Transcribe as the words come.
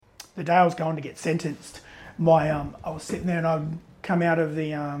the day I was going to get sentenced, I was sitting there and I'd come out of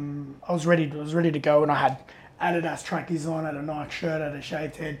the, I was ready to go, and I had Adidas trackies on, had a Nike shirt, had a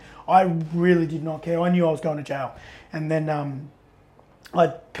shaved head. I really did not care. I knew I was going to jail. And then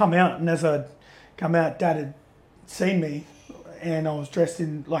I'd come out, and as I'd come out, Dad had seen me, and I was dressed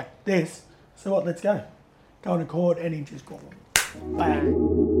in like this. So what, let's go. Going to court, and he just gone, bang.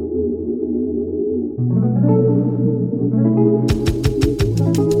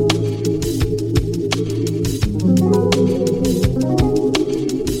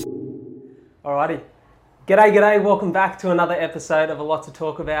 Alrighty. G'day, welcome back to another episode of A Lot to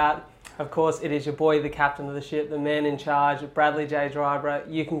Talk About. Of course, it is your boy, the captain of the ship, the man in charge, Bradley J. Driver.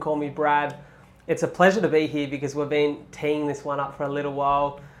 You can call me Brad. It's a pleasure to be here because we've been teeing this one up for a little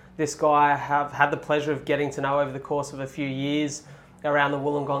while. This guy I have had the pleasure of getting to know over the course of a few years around the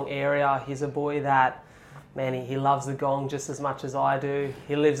Wollongong area. He's a boy that, man, he loves the gong just as much as I do.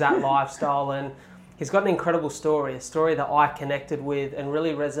 He lives that lifestyle, and he's got an incredible story, a story that I connected with and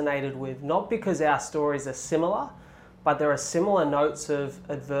really resonated with, not because our stories are similar, but there are similar notes of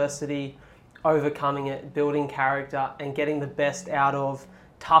adversity, overcoming it, building character, and getting the best out of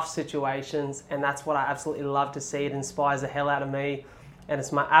tough situations. And that's what I absolutely love to see. It inspires the hell out of me. And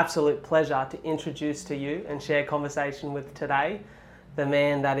it's my absolute pleasure to introduce to you and share conversation with today the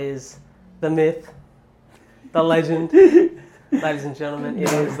man that is the myth, the legend. Ladies and gentlemen, it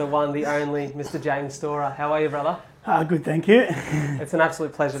is the one, the only, Mr. James Storer. How are you, brother? Good, thank you. It's an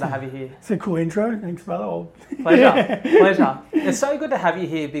absolute pleasure to have you here. It's a cool intro. Thanks, brother. Pleasure. It's so good to have you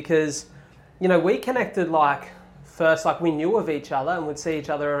here because, you know, we connected first we knew of each other and would see each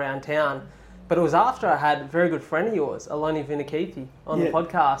other around town. But it was after I had a very good friend of yours, Aloni Vinakithi, on the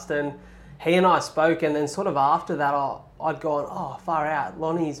podcast, and he and I spoke, and then sort of after that I'd gone, oh, far out.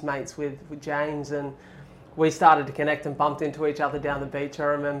 Lonnie's mates with James, and we started to connect and bumped into each other down the beach, I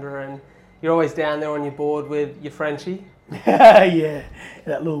remember, and you're always down there on your board with your Frenchie. Yeah,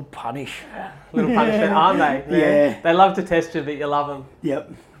 that little punish. Little punishment, aren't they? Yeah. They love to test you, but you love them.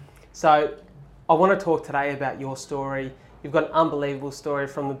 Yep. So I want to talk today about your story. You've got an unbelievable story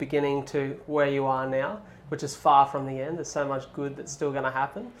from the beginning to where you are now, which is far from the end. There's so much good that's still going to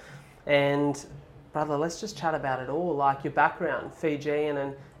happen. And brother, let's just chat about it all. Like your background, Fijian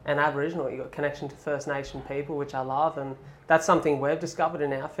and Aboriginal. You've got connection to First Nation people, which I love. And that's something we've discovered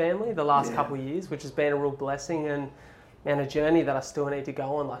in our family the last couple of years, which has been a real blessing and a journey that I still need to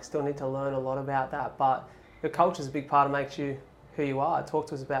go on. Still need to learn a lot about that. But your culture is a big part of makes you who you are. Talk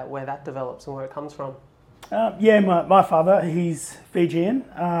to us about where that develops and where it comes from. My father, he's Fijian.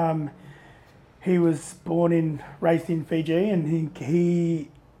 He was raised in Fiji, and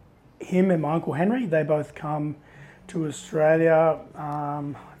him and my Uncle Henry, they both come to Australia.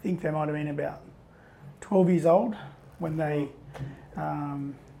 I think they might have been about 12 years old when they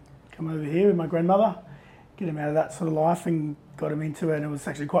come over here with my grandmother, get him out of that sort of life and got him into it. And it was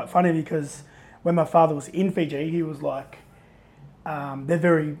actually quite funny because when my father was in Fiji, he was like, they're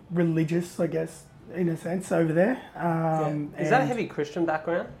very religious, I guess, in a sense, over there. Is that a heavy Christian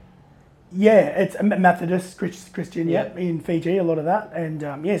background? Yeah, it's a Methodist Christian, in Fiji, a lot of that. And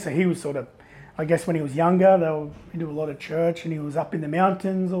so he was sort of, I guess when he was younger, they were into a lot of church, and he was up in the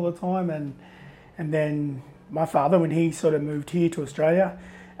mountains all the time. And then my father, when he sort of moved here to Australia,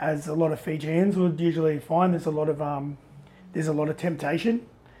 as a lot of Fijians would usually find, there's a lot of temptation.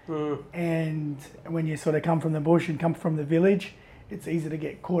 And when you sort of come from the bush and come from the village, it's easy to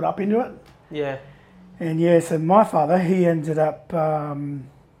get caught up into it. Yeah. And so my father, he ended up,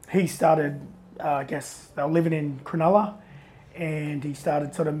 he started, I guess, they were living in Cronulla, and he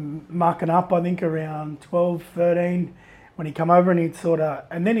started sort of mucking up, I think, around 12, 13, when he come over,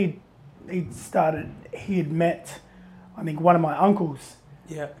 and then he had met, I think, one of my uncles.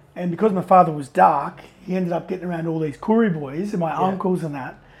 Yeah. And because my father was dark, he ended up getting around all these Koori boys and my uncles and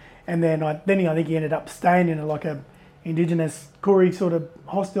that. And then I think he ended up staying in a Indigenous Koori sort of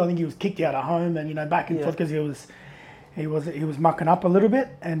hostel. I think he was kicked out of home and, back and forth because he was mucking up a little bit.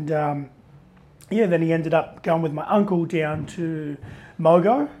 And then he ended up going with my uncle down to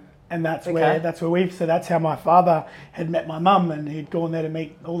Mogo, and that's that's how my father had met my mum, and he'd gone there to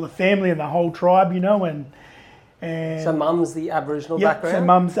meet all the family and the whole tribe, and so mum's the Aboriginal background? So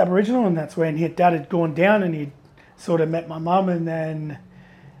mum's Aboriginal, and that's when dad had gone down and he'd sort of met my mum, and then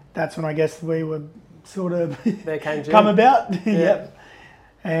that's when I guess we were sort of come about. Yep.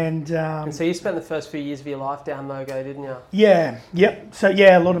 And so you spent the first few years of your life down Mogo, didn't you? Yeah. Yep. So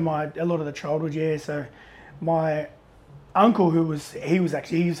a lot of the childhood. Yeah. So my uncle, he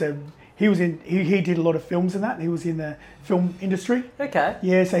did a lot of films and that. He was in the film industry. Okay.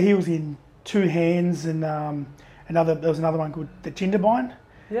 Yeah. So he was in Two Hands and there was another one called The Jindabyne.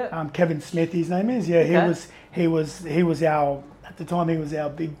 Yeah. Kevin Smith, his name is. Yeah, Okay. he was our, at the time he was our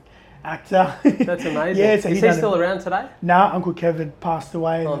big actor. That's amazing. Yeah, so Is he still around today? Nah, Uncle Kevin passed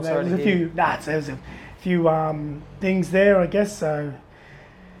away. Oh, I'm And sorry there was to a hear. few. Nah, so there was a few things there, I guess. So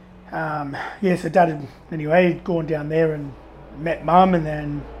so Dad had anyway gone down there and met Mum, and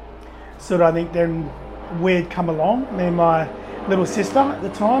then sort of I think then we'd come along, me and my little sister at the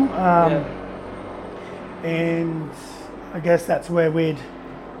time, and I guess that's where we'd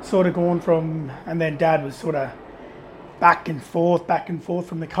sort of gone from, and then Dad was sort of back and forth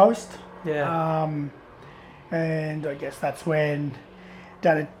from the coast. Yeah. And I guess that's when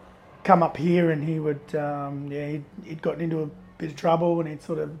Dad had come up here, and he would, he'd gotten into a bit of trouble, and he'd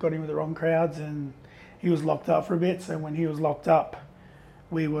sort of got in with the wrong crowds, and he was locked up for a bit. So when he was locked up,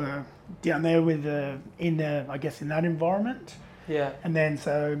 we were down there with in that environment. Yeah. And then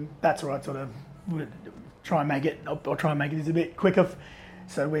so that's where I sort of would try and make it. I'll try and make it just a bit quicker.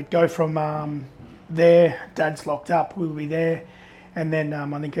 So we'd go from there. Dad's locked up. We would be there. And then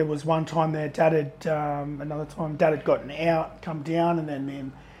I think it was one time there, Dad had, another time Dad had gotten out, come down, and then me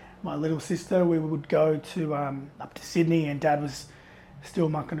and my little sister, we would go to up to Sydney, and Dad was still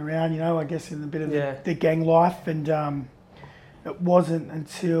mucking around, I guess in a bit of the gang life. And it wasn't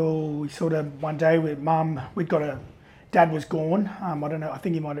until we sort of one day with Mum, Dad was gone. I don't know, I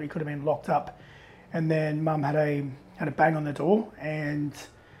think he could have been locked up. And then Mum had a bang on the door, and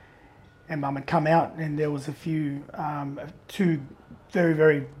Mum had come out, and there was two very,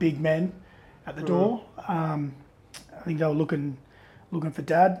 very big men at the door. I think they were looking for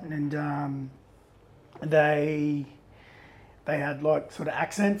Dad, and they had like sort of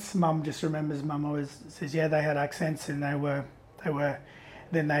accents. Mum just remembers. Mum always says, yeah, they had accents, and they were.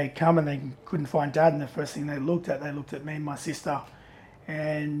 Then they come and they couldn't find Dad, and the first thing they looked at me and my sister,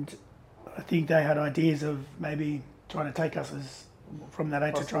 and I think they had ideas of maybe trying to take us from that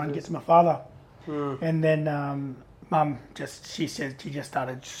age to try and get to my father. And then Mum she just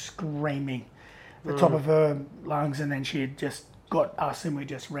started screaming at the top of her lungs, and then she had just got us, and we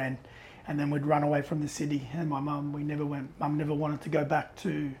just ran, and then we'd run away from the city. And my mum, Mum never wanted to go back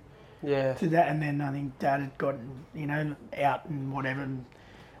to that. And then I think Dad had gotten out and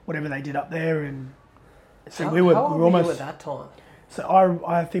whatever they did up there, and so we were almost at that time. So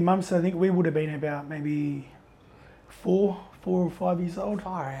I think Mum said I think we would have been about maybe 4 or 5 years old.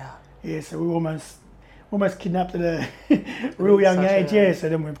 Far out. Yeah, so we were almost kidnapped at a real young age. Yeah, so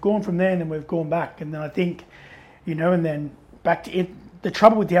then we've gone from there, and then we've gone back, and then I think, and then back to it. The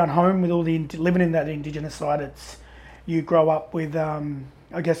trouble with down home, with all the living in that Indigenous side, it's you grow up with,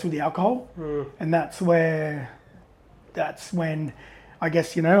 I guess, with the alcohol, and that's when, I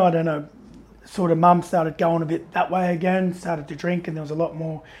guess, I don't know, sort of Mum started going a bit that way again, started to drink, and there was a lot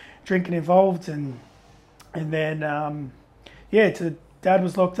more drinking involved, and then Dad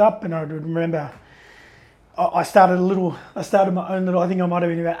was locked up, and I remember I started my own little, I think I might have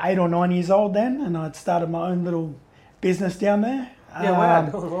been about 8 or 9 years old then, and I'd started my own little business down there. Yeah,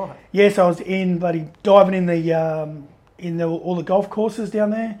 wow. Yes, I was diving in all the golf courses down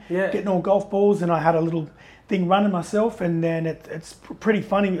there, getting all golf balls, and I had a little thing running myself, and then it's pretty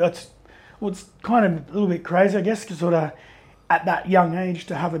funny. It's kind of a little bit crazy, I guess, because sort of at that young age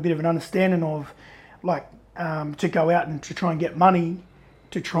to have a bit of an understanding of, like, to go out and to try and get money,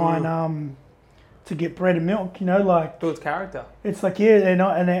 to try and to get bread and milk, like builds character. It's like and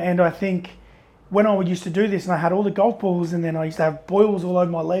I think when I used to do this, and I had all the golf balls, and then I used to have boils all over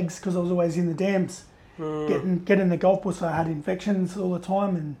my legs because I was always in the dams, getting the golf balls, so I had infections all the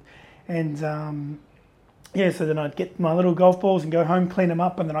time, and so then I'd get my little golf balls and go home, clean them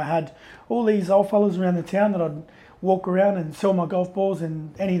up, and then I had all these old fellas around the town that I'd walk around and sell my golf balls,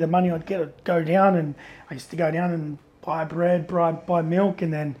 and any of the money I'd get would go down, and I used to go down and buy bread, buy milk,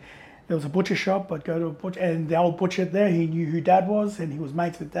 and then there was a butcher shop. I'd go to a butcher, and the old butcher there, he knew who Dad was, and he was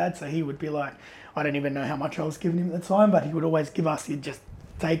mates with Dad, so he would be like, I don't even know how much I was giving him at the time, but he would always give us, he'd just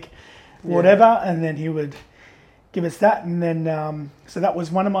take whatever, and then he would give us that, and then so that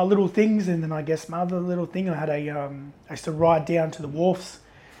was one of my little things. And then I guess my other little thing, I used to ride down to the wharfs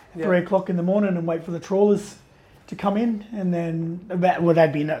 3 o'clock in the morning and wait for the trawlers to come in, and then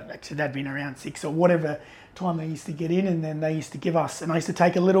they'd been around 6 or whatever time they used to get in, and then they used to give us, and I used to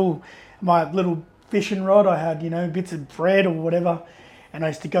take my little fishing rod, I had bits of bread or whatever, and I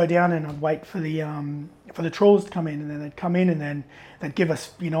used to go down and I'd wait for the trawlers to come in, and then they'd come in, and then they'd give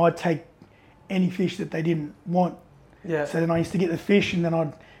us, I'd take any fish that they didn't want. Yeah. So then I used to get the fish, and then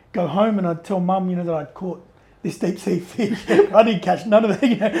I'd go home and I'd tell Mum, that I'd caught this deep sea fish. I didn't catch none of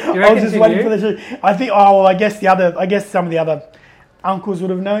it. I was just waiting for the. I think. Oh well, I guess some of the other uncles would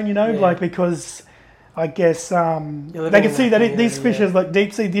have known. Because I guess You're they living can in see that that these community, fishes like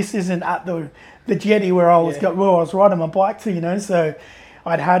deep sea. This isn't at the jetty where I was where I was riding my bike to, you know. So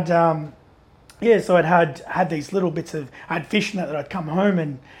I'd had so I'd had these little bits of I had fish in that I'd come home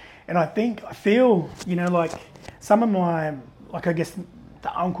and I feel, you know, like some of my, like I guess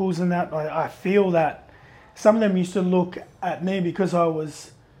the uncles and that, I feel that some of them used to look at me because I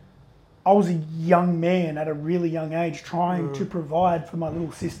was a young man at a really young age trying to provide for my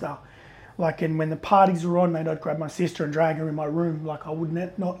little sister. Like, and when the parties were on, I'd grab my sister and drag her in my room. Like, I would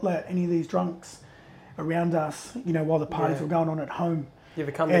not let any of these drunks around us, you know, while the parties were going on at home. You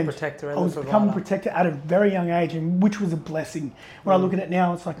become the protector and I was the becoming a provider. protector at a very young age, and which was a blessing. When I look at it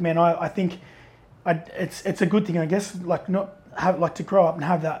now, it's like, man, I think it's a good thing, I guess. Like, not have like to grow up and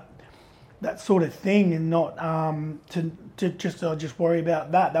have that sort of thing, and not to just worry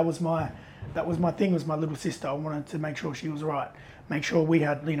about that. That was my thing. Was my little sister. I wanted to make sure she was right. Make sure we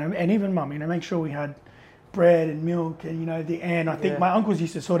had, you know, and even mum, you know, make sure we had bread and milk, and you know, and I think my uncles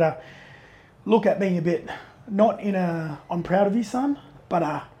used to sort of look at me a bit, not in a I'm proud of you, son,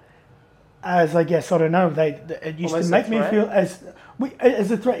 but as I guess, I don't know, it used almost to make me feel as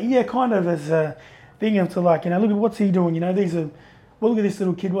a threat, yeah, kind of as a thing of to like, you know, look at what's he doing, you know, look at this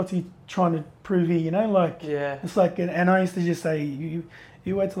little kid, what's he trying to prove here, you know, like, it's like, and I used to just say,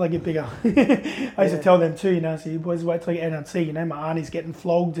 you wait till I get bigger. I used to tell them too, you know, so you boys wait till you, and I'd see, you know, my auntie's getting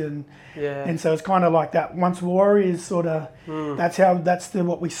flogged, and so it's kind of like that once warriors sort of, that's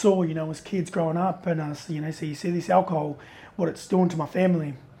what we saw, you know, as kids growing up, and us, you know, so you see this alcohol, what it's doing to my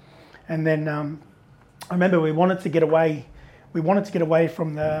family. And then I remember we wanted to get away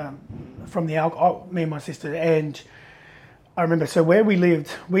from the alcohol, me and my sister, and I remember, so where we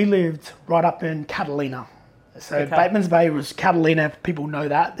lived right up in Catalina. So Bateman's Bay was Catalina, people know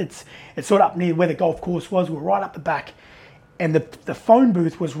that. It's sort of up near where the golf course was. We're right up the back. And the phone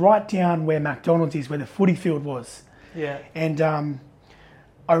booth was right down where McDonald's is, where the footy field was. Yeah. And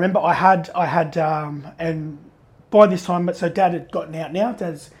I remember I had and by this time, but so Dad had gotten out now,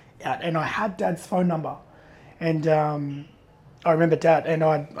 Dad's out, and I had Dad's phone number. And I remember Dad, and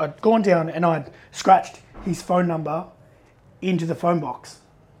I'd gone down and I'd scratched his phone number into the phone box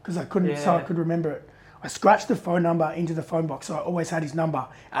because I couldn't, so I could remember it. I scratched the phone number into the phone box, so I always had his number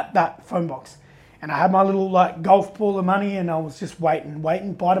at that phone box. And I had my little like golf ball of money, and I was just waiting,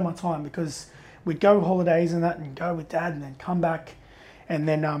 biding my time, because we'd go holidays and that, and go with Dad, and then come back, and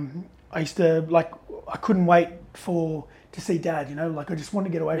then I used to like, I couldn't wait to see Dad, you know, like I just wanted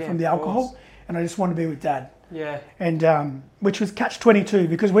to get away from the alcohol, and I just wanted to be with Dad. Yeah. And which was catch-22,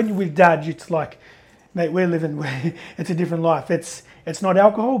 because when you're with Dad, it's like, mate, it's a different life. It's not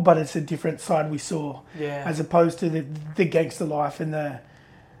alcohol, but it's a different side we saw, as opposed to the gangster life and the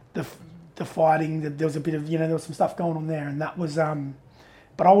fighting. There was a bit of, you know, there was some stuff going on there, and that was.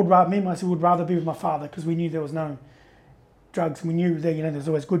 But I would rather be with my father, because we knew there was no drugs. We knew that, you know, there's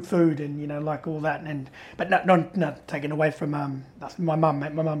always good food, and you know, like all that, but not taken away from my mum.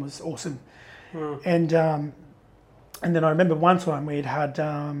 Mate, my mum was awesome, and then I remember one time we had.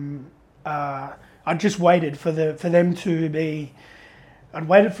 I just waited for them to be. I'd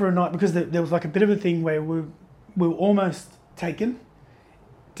waited for a night, because there was like a bit of a thing where we were almost taken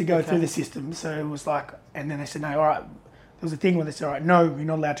to go through the system. So it was like, and then they said, no, all right. There was a thing where they said, all right, no, you're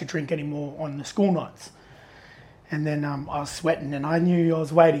not allowed to drink anymore on the school nights. And then I was sweating, and I knew I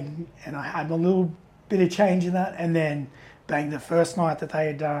was waiting, and I had a little bit of change in that, and then bang, the first night that they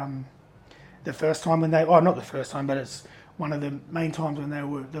had, the first time when not the first time, but it's one of the main times when there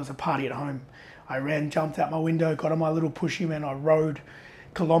was a party at home. I ran, jumped out my window, got on my little pushy, and I rode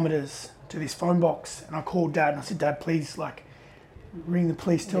kilometres to this phone box, and I called Dad, and I said, Dad, please, like, ring the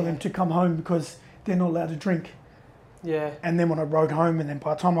police, tell them to come home, because they're not allowed to drink. Yeah. And then when I rode home, and then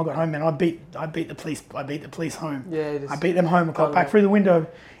by the time I got home, man, I beat the police home. Yeah. I beat them home. I got back through the window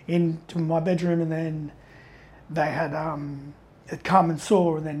into my bedroom, and then they had come and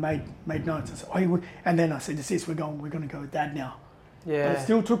saw, and then made notes. I said, and then I said to Sis, we're going to go with Dad now. Yeah. But it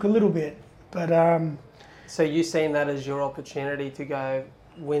still took a little bit. But so you seen that as your opportunity to go,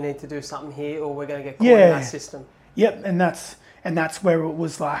 we need to do something here, or we're going to get caught in that system. Yep, and that's where it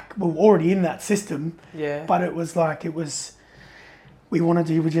was like, we were already in that system. Yeah. But it was like, we just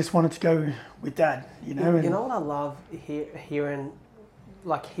wanted to go with Dad, you know. You know what I love hearing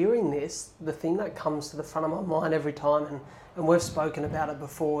this, the thing that comes to the front of my mind every time, and we've spoken about it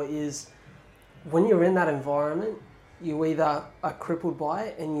before, is when you're in that environment, you either are crippled by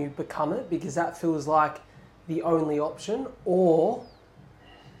it and you become it because that feels like the only option, or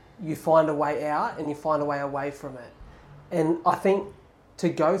you find a way out and you find a way away from it. And I think to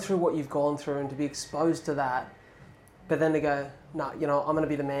go through what you've gone through and to be exposed to that, but then to go, no, you know, I'm going to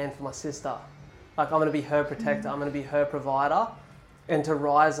be the man for my sister. Like, I'm going to be her protector. I'm going to be her provider. And to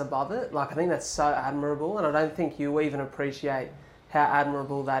rise above it, like, I think that's so admirable. And I don't think you even appreciate how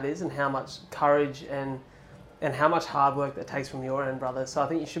admirable that is and how much courage and how much hard work that takes from your end, brother. So I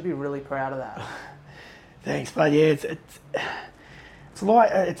think you should be really proud of that. Thanks, but yeah, it's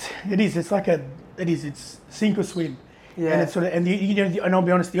sink or swim. Yeah. And it's sort of, and and I'll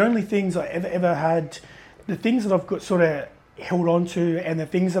be honest, the only things I ever had, the things that I've got sort of held on to, and the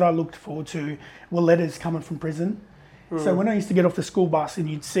things that I looked forward to were letters coming from prison. So when I used to get off the school bus and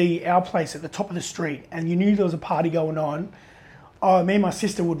you'd see our place at the top of the street and you knew there was a party going on, me and my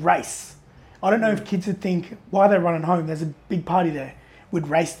sister would race. I don't know if kids would think, why are they running home? There's a big party there. We'd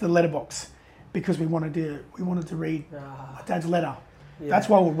race to the letterbox because we wanted to read my dad's letter. Yeah. That's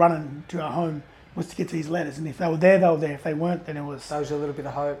why we're running to our home, was to get to these letters. And if they were there, they were there. If they weren't, then it was... That was a little bit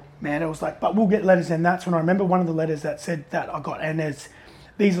of hope. Man, it was like, but we'll get letters. And that's when I remember one of the letters that said that I got. And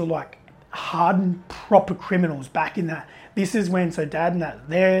these are like hardened, proper criminals back in that. This is when, so Dad and that,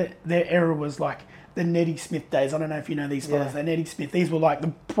 their era was like the Nettie Smith days. I don't know if you know these fellas. They're Nettie Smith. These were like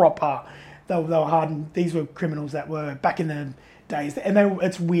the proper, they were hardened. These were criminals that were back in the days. And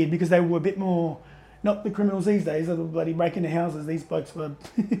it's weird because they were a bit more, not the criminals these days, they were bloody breaking the houses. These blokes were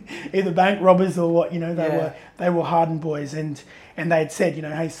either bank robbers or what, they were hardened boys. And they had said,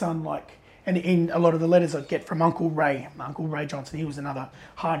 hey son, like, and in a lot of the letters I'd get from Uncle Ray Johnson, he was another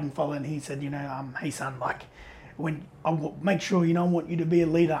hardened fella, and he said, hey son, like, when make sure, I want you to be a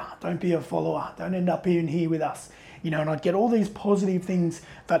leader, don't be a follower, don't end up in here with us, and I'd get all these positive things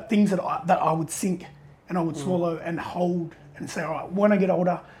that I would sink and I would swallow and hold and say, all right, when I get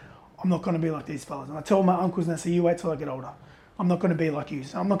older, I'm not going to be like these fellas. And I tell my uncles, and I say, you wait till I get older. I'm not going to be like you.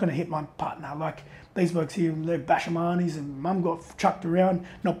 So I'm not going to hit my partner. Like these blokes here, they're bashamanis, and mum got chucked around,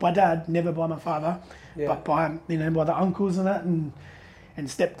 not by dad, never by my father, but by, by the uncles and that, and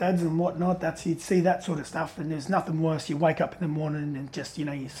stepdads and whatnot. You'd see that sort of stuff. And there's nothing worse. You wake up in the morning and just,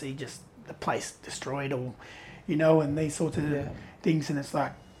 you see just the place destroyed, or, and these sorts of things. And it's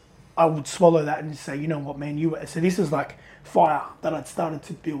like, I would swallow that and say, you know what, man, so this is like fire that I'd started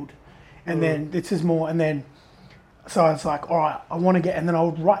to build. And then this is more, and then, so I was like, all right, I want to get, and then I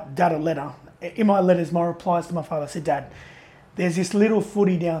would write Dad a letter. In my letters, my replies to my father, I said, Dad, there's this little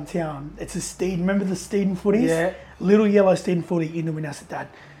footy downtown. It's a Steed. Remember the Steeden footies? Yeah. Little yellow Steeden footy in the window. I said, Dad,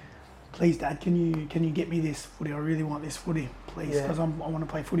 please, Dad, can you get me this footy? I really want this footy, please, because I want to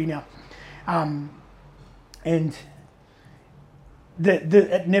play footy now. And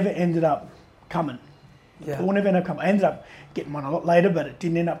it never ended up coming. Yeah. The ball never ended up coming. I ended up getting one a lot later, but it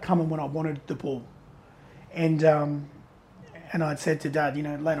didn't end up coming when I wanted the ball. And I'd said to Dad,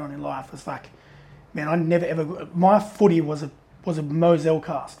 later on in life, it's like, man, I never ever. My footy was a Moselle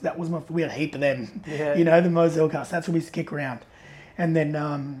cast. That was we had a heap of them. Yeah. The Moselle cast. That's what we used to kick around. And then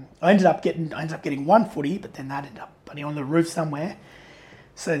I ended up getting one footy, but then that ended up on the roof somewhere.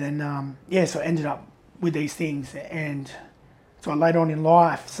 So then so I ended up with these things, and so later on in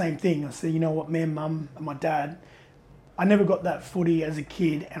life, same thing. I said, you know what, me and Mum and my dad, I never got that footy as a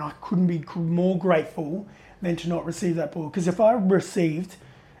kid, and I couldn't be more grateful than to not receive that ball. Because if I received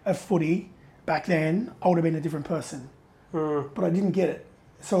a footy back then, I would have been a different person. But I didn't get it.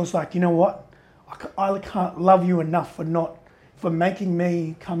 So it's like, you know what? I can't love you enough for making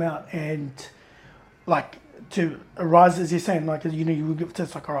me come out and like to arise, as you're saying, like, you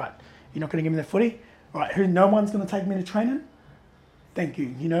just like, all right, you're not going to give me the footy? All right, no one's going to take me to training? Thank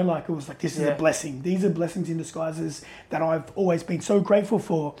you. Like it was like, this is a blessing. These are blessings in disguises that I've always been so grateful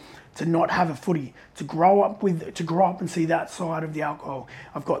for, to not have a footy, to grow up and see that side of the alcohol.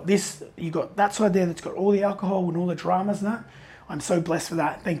 I've got this, you got that side there that's got all the alcohol and all the dramas and that. I'm so blessed for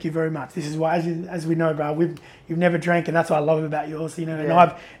that. Thank you very much. This is why, as we know, bro, you've never drank, and that's what I love about yours, and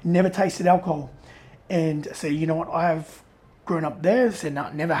I've never tasted alcohol. And so, you know what, I have grown up there, said, no,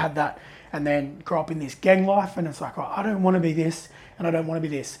 never had that. And then grew up in this gang life, and it's like, oh, I don't want to be this, and I don't want to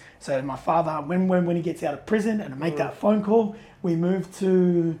be this. So my father, when he gets out of prison, and I make that phone call, we move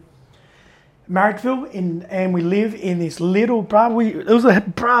to Marrickville, and we live in this little,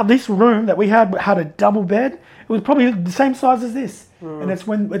 this room that we had a double bed. It was probably the same size as this. And it's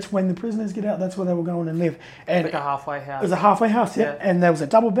when the prisoners get out, that's where they were going and live. And like a halfway house. It was a halfway house, yeah. And there was a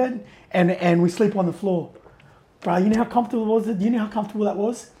double bed, and we sleep on the floor. Bro, you know how comfortable was it? Do you know how comfortable that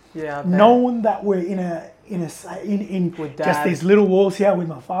was? Yeah. Knowing that we're in just these little walls here with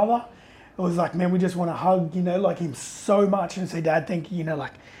my father, it was like, man, we just want to hug, like him so much, and say, Dad, thank you,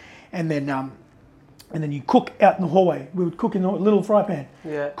 like, and then you cook out in the hallway. We would cook in a little fry pan.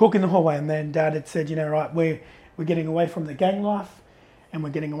 Yeah. Cook in the hallway, and then Dad had said, right, we're getting away from the gang life, and we're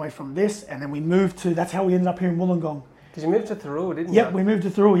getting away from this, and then we moved to. That's how we ended up here in Wollongong. Because you moved to Thurrool, didn't you? Yep, we moved to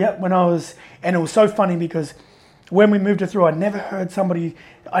Thurrool, and it was so funny because when we moved to Thurrool,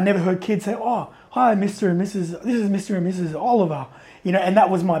 I never heard kids say, oh, hi, Mr. and Mrs., this is Mr. and Mrs. Oliver. You know, and that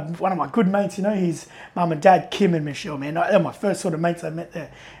was one of my good mates, you know, his mum and dad, Kim and Michelle, man. They're my first sort of mates I met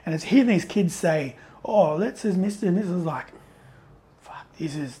there. And it's hearing these kids say, oh, that's his Mr. and Mrs. like, fuck,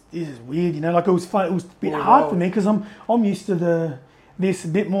 this is weird, you know, like it was fun, it was a bit hard for me because I'm used to this a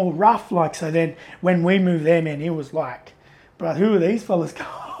bit more rough, like, so then when we moved there, man, it was like, bro, who are these fellas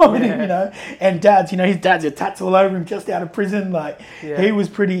coming in, you know? And dad's, you know, his dad's got tats all over him just out of prison, like, he was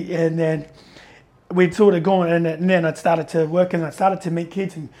pretty, and then we'd sort of gone, and then I'd started to work and I started to meet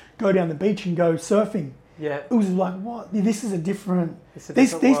kids and go down the beach and go surfing. Yeah. It was like, what? This is a different...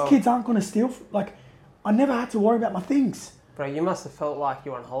 These kids aren't going to steal... Like, I never had to worry about my things. Bro, you must have felt like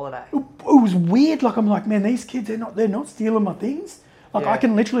you were on holiday. It was weird. Like, I'm like, man, these kids, they're not stealing my things. Like, I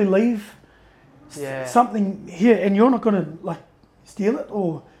can literally leave something here and you're not going to, like, steal it.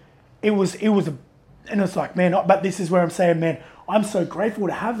 Or it was and it's like, man, but this is where I'm saying, man, I'm so grateful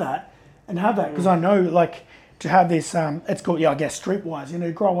to have that. And have that because I know, like, to have this, it's called, I guess, streetwise. You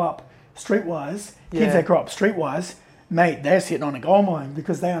know, grow up streetwise. Kids that grow up streetwise, mate, they're sitting on a gold mine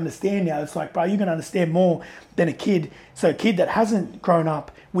because they understand now. It's like, bro, you're going to understand more than a kid. So a kid that hasn't grown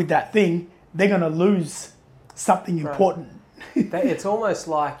up with that thing, they're going to lose something important. It's almost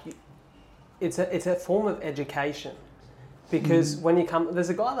like it's a form of education. Because when you come, there's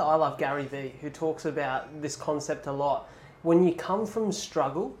a guy that I love, Gary Vee, who talks about this concept a lot. When you come from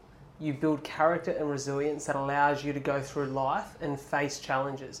struggle, you build character and resilience that allows you to go through life and face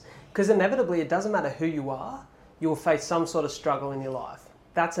challenges. Because inevitably, it doesn't matter who you are, you will face some sort of struggle in your life.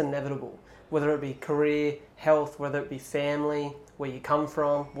 That's inevitable. Whether it be career, health, whether it be family, where you come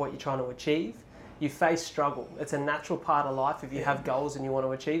from, what you're trying to achieve, you face struggle. It's a natural part of life if you have goals and you want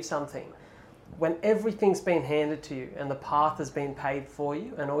to achieve something. When everything's been handed to you and the path has been paved for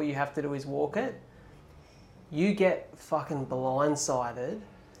you and all you have to do is walk it, you get fucking blindsided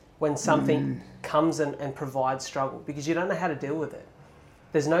when something comes and provides struggle because you don't know how to deal with it.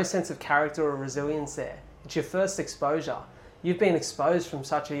 There's no sense of character or resilience there. It's your first exposure. You've been exposed from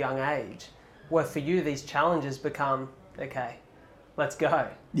such a young age where for you these challenges become, okay, let's go.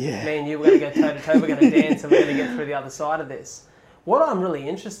 Yeah. Me and you, we're going to go toe-to-toe, we're going to dance and we're going to get through the other side of this. What I'm really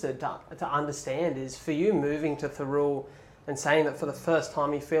interested to understand is for you moving to Thurrool and saying that for the first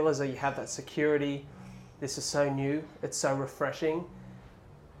time you feel as though you have that security, this is so new, it's so refreshing.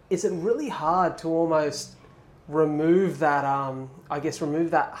 Is it really hard to almost remove that, remove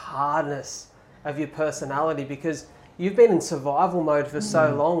that hardness of your personality because you've been in survival mode for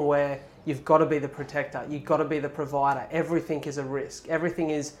so long where you've got to be the protector, you've got to be the provider. Everything is a risk. Everything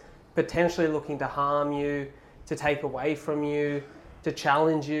is potentially looking to harm you, to take away from you, to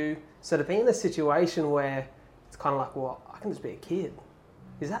challenge you. So to be in a situation where it's kind of like, well, I can just be a kid.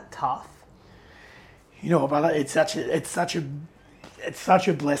 Is that tough? You know, brother, it's such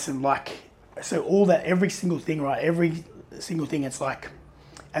a blessing. Like, so all that, every single thing, right? Every single thing, it's like,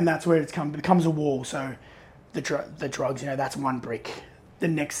 and that's where it becomes a wall. So the drugs, you know, that's one brick.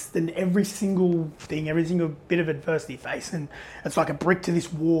 Then every single thing, every single bit of adversity facing, it's like a brick to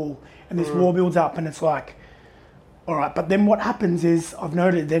this wall, and this wall builds up, and it's like, all right. But then what happens is, I've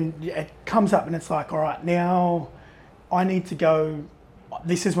noted, then it comes up, and it's like, all right, now I need to go.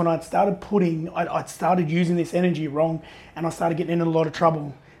 This is when I'd started using this energy wrong, and I started getting in a lot of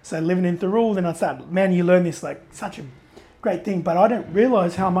trouble. So living in Thurrool, then I started, man, you learn this, like, such a great thing, but I don't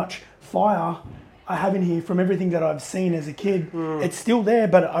realise how much fire I have in here from everything that I've seen as a kid. It's still there,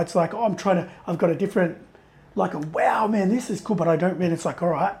 but it's like, oh, I've got a different, like, wow, man, this is cool, but I don't really, it's like, all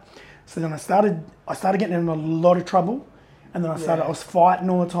right. So then I started getting in a lot of trouble, and then I was fighting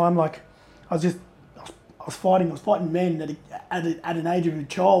all the time, like, I was fighting men at an age of a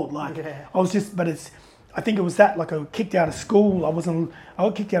child, like, I think it was that, like, I got kicked out of school. I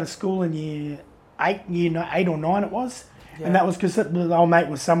got kicked out of school in year 8 or 9 it was. Yeah. And that was because the old mate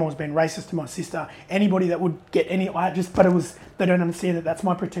was someone was being racist to my sister. Anybody that would get they don't understand that that's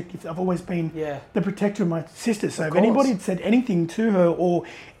my protective. I've always been the protector of my sister. So if anybody had said anything to her or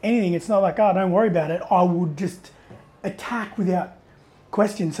anything, it's not like, oh, don't worry about it. I would just attack without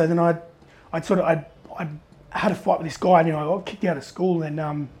question. So then I had a fight with this guy, and I got kicked out of school,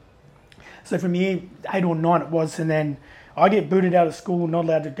 and so from year 8 or 9 it was, and then I get booted out of school, not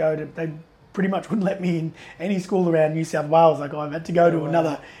allowed to go to, they pretty much wouldn't let me in any school around New South Wales. Like, I had to go to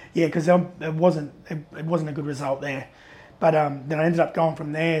another, because it wasn't a good result there. But then I ended up going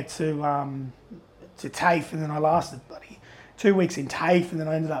from there to TAFE, and then I lasted 2 weeks in TAFE, and then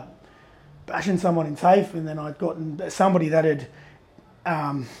I ended up bashing someone in TAFE, and then I'd gotten somebody that had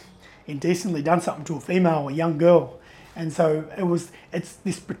indecently done something to a female, a young girl, And so it's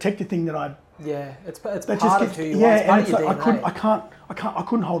this protective thing that I. Yeah, it's part of who you are. It's part and of your DNA. I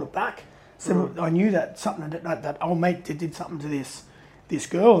couldn't hold it back. So I knew that something that old mate did something to this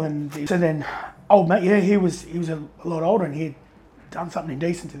girl, and so then old mate, he was a lot older, and he'd done something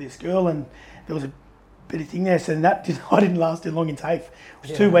indecent to this girl, and there was a bit of thing there. So I didn't last too long in TAFE. It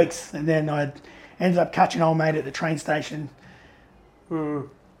was 2 weeks, and then I ended up catching old mate at the train station.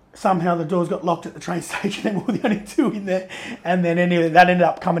 Somehow the doors got locked at the train station, and we were the only two in there. And then anyway, that ended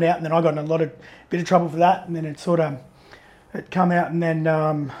up coming out, and then I got in a bit of trouble for that. And then it come out, and then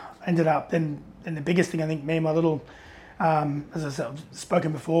ended up. Then the biggest thing, I think, me and my little, as I said, I've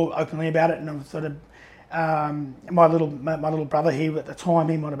spoken before openly about it, and I was sort of my little brother here at the time,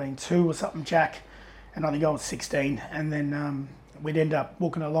 he might have been 2 or something, Jack, and I think I was 16. And then we'd end up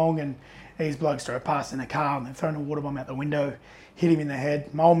walking along, and these blokes drove past in a car, and they're throwing a water bomb out the window. Hit him in the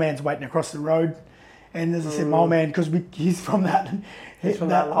head. My old man's waiting across the road, and as I said, my old man, because he's from that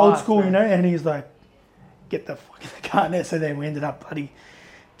old school, man. And he's like, "Get the fuck in the car now." So then we ended up bloody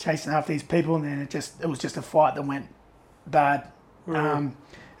chasing after these people, and then it was just a fight that went bad.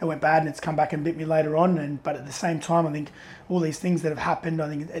 It went bad, and it's come back and bit me later on. But at the same time, I think all these things that have happened, I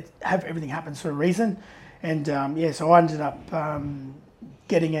think everything happens for a reason. And so I ended up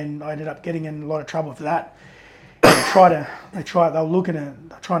getting in a lot of trouble for that. They were looking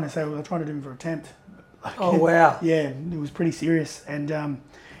at, trying to say, well, they're trying to do me for attempt. Oh, wow. Yeah, it was pretty serious. And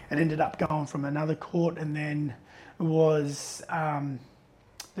it ended up going from another court, and then it was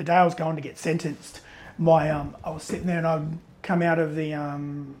the day I was going to get sentenced. I was sitting there, and I'd come out of the,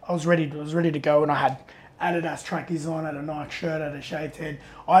 I was ready to go, and I had Adidas trackies on, had a Nike shirt, had a shaved head.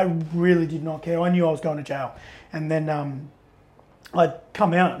 I really did not care. I knew I was going to jail. And then I'd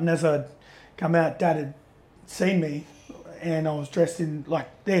come out, and as I'd come out, Dad had seen me, and I was dressed in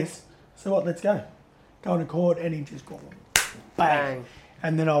like this. So what? Let's go. Going to court, and he just gone bang.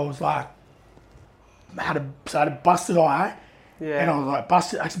 And then I was like, I had a busted eye, and I was like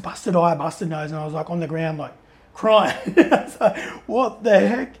busted eye, busted nose, and I was like on the ground like crying. I was like, what the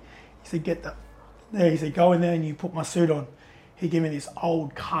heck? He said, he said, go in there and you put my suit on. He gave me this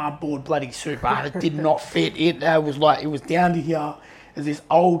old cardboard bloody suit, but it did not fit. It was down to here. As this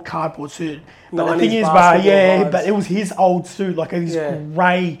old cardboard suit. But the thing is, but it was his old suit, like this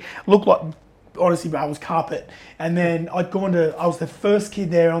grey, looked like, honestly, it was carpet. And then I was the first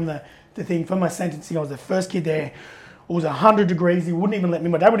kid there on the thing for my sentencing. I was the first kid there. It was 100 degrees. He wouldn't even let me,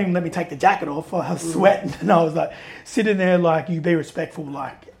 my dad wouldn't even let me take the jacket off. I was sweating, and I was like sitting there like, you be respectful,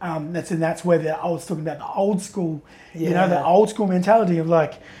 like that's where I was talking about the old school, the old school mentality of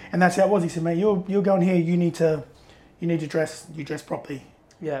like, and that's how it was. He said, mate, you're going here, you need to dress properly.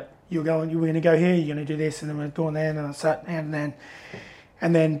 Yeah. We're going to go here, you're going to do this, and then we're going there, and then I sat,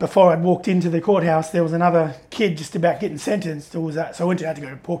 and then before I'd walked into the courthouse, there was another kid just about getting sentenced. So I had to go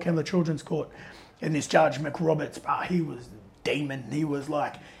to Port Kembla Children's Court, and this Judge McRoberts, he was a demon. He was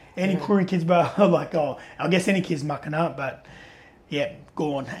like, any Koori kids, but like, I guess any kid's mucking up, but yeah,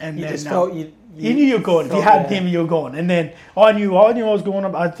 gone. And you then, just felt you knew you were gone. If you had him, you were gone. And then I knew I was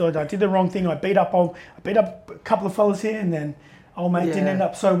gone. I did the wrong thing. I beat up a couple of fellas here, and then old mate didn't end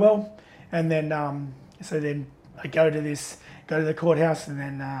up so well. And then so then I go to the courthouse, and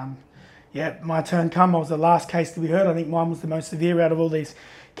then my turn come. I was the last case to be heard. I think mine was the most severe out of all these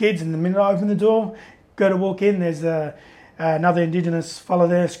kids. And the minute I open the door, go to walk in, there's another Indigenous fella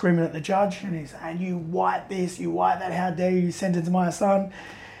there screaming at the judge, and he's saying, "You white this, you white that, how dare you sentence my son?"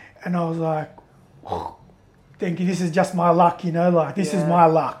 And I was like, thinking, this is just my luck, this is my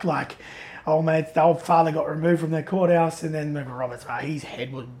luck. Like, the old father got removed from the courthouse, and then Roberts, his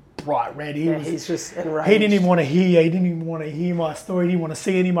head was bright red. He's just enraged. He didn't even want to hear my story. He didn't want to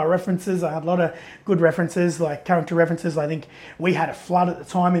see any of my references. I had a lot of good references, like character references. I think we had a flood at the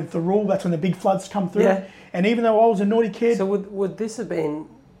time in Thurrool. That's when the big floods come through. Yeah. And even though I was a naughty kid... So would this have been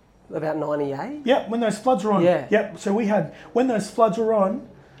about 98? Yep, when those floods were on. Yeah. Yep, so when those floods were on,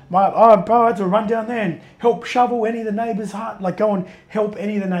 I had to run down there and help shovel any of the neighbours' go and help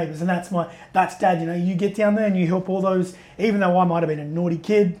any of the neighbours. And that's Dad, you get down there and you help all those, even though I might have been a naughty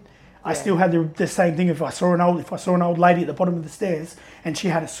kid, I still had the same thing. If I saw an old lady at the bottom of the stairs and she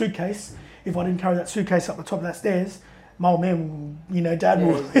had a suitcase, if I didn't carry that suitcase up the top of that stairs, my old man, Dad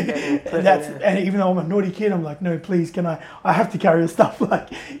will. And even though I'm a naughty kid, I'm like, no, please, can I have to carry the stuff,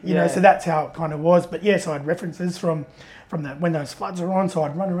 so that's how it kind of was. But yeah, so I had references from when those floods were on, so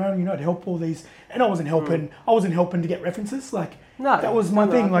I'd run around, to help all these, and I wasn't helping to get references, that was my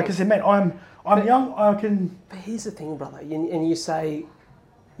thing. Like I said, mate, I'm young, I can. But here's the thing, brother, and you say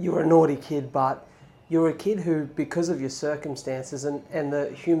you were a naughty kid, but you're a kid who, because of your circumstances and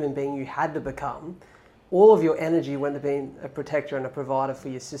the human being you had to become, all of your energy went to being a protector and a provider for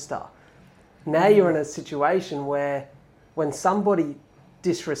your sister. Now you're in a situation where when somebody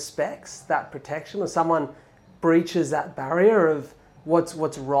disrespects that protection or someone breaches that barrier of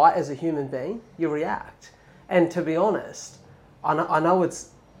what's right as a human being, you react. And to be honest, I know it's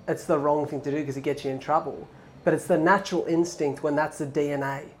the wrong thing to do because it gets you in trouble, but it's the natural instinct when that's the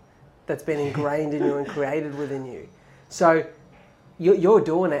DNA that's been ingrained in you and created within you. So you're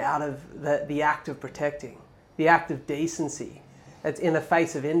doing it out of the act of protecting, the act of decency. It's in the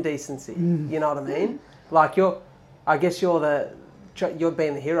face of indecency. You know what I mean? Like you're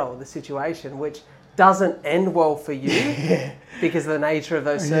being the hero of the situation, which doesn't end well for you because of the nature of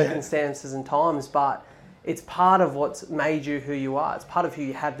those circumstances and times, but it's part of what's made you who you are. It's part of who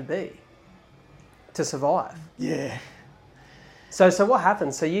you had to be to survive. Yeah. So what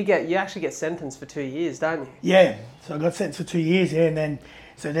happens? So you actually get sentenced for 2 years, don't you? Yeah. So I got sentenced for 2 years, and then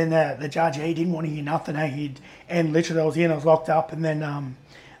the judge, he didn't want to hear nothing. And literally I was locked up, and then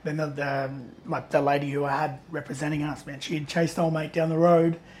the lady who I had representing us, man, she had chased old mate down the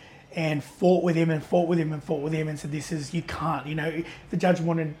road and fought with him and said, you can't, the judge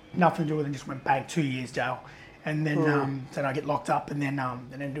wanted nothing to do with it and just went bang, 2 years jail. And then then I get locked up, and then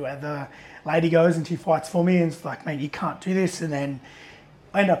the lady goes and she fights for me, and it's like, mate, you can't do this. And then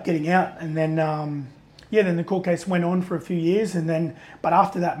I end up getting out, and then then the court case went on for a few years, but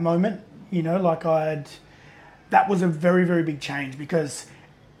after that moment, that was a very, very big change, because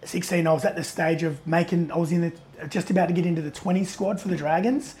 16, I was at the stage of just about to get into the 20 squad for the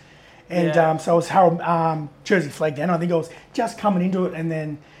Dragons. And so I was Harold Jersey flag then. I think I was just coming into it, and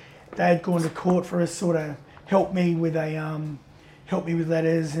then they had gone to court for us, sort of help me with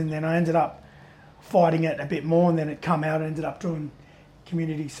letters, and then I ended up fighting it a bit more, and then it come out and ended up doing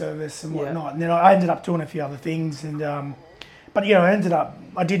community service and whatnot. And then I ended up doing a few other things, and but I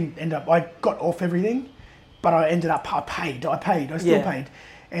got off everything, but I still paid.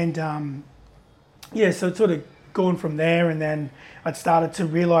 And so it sort of gone from there, and then I'd started to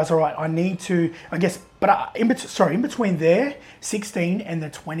realise, all right, I need to, I guess, but in between there, 16 and the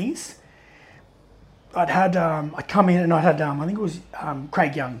 20s, I'd come in and I had, I think it was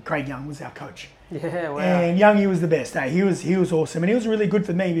Craig Young. Craig Young was our coach. Yeah, wow. And Youngie was the best. He was awesome, and he was really good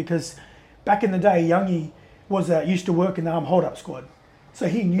for me because back in the day, Youngie used to work in the hold-up squad. So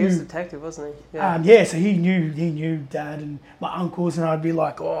he knew... He was a detective, wasn't he? Yeah. So he knew Dad and my uncles, and I'd be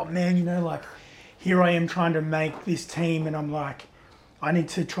like, oh man, here I am trying to make this team, and I'm like, I need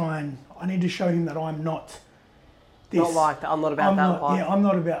to show him that I'm not this. Not like that. I'm not about that life. Yeah, I'm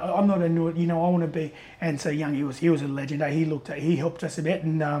not a new, I want to be. And so Young, he was a legend. He helped us a bit,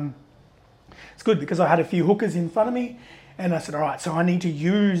 and it's good because I had a few hookers in front of me, and I said, all right, so I need to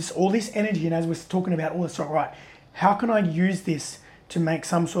use all this energy, and as we're talking about all this, all right, how can I use this to make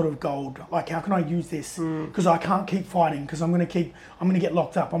some sort of gold? Like, how can I use this? Because I can't keep fighting, because I'm going to get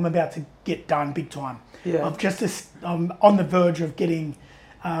locked up. I'm about to get done big time. Yeah. I'm on the verge of getting,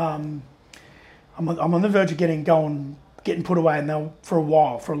 I'm on the verge of getting put away, and for a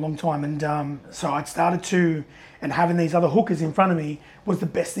long time. And so I'd started to, and having these other hookers in front of me was the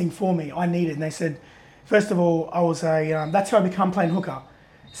best thing for me. I needed, and they said, first of all, I was that's how I become playing hooker.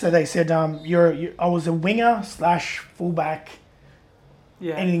 So they said, I was a winger / fullback.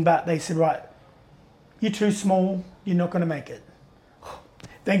 Yeah. Anything but. They said, right, you're too small, you're not going to make it.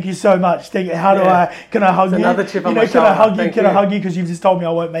 Thank you so much. Can I hug you? Another chip on my shoulder. Can I hug you? Because you've just told me I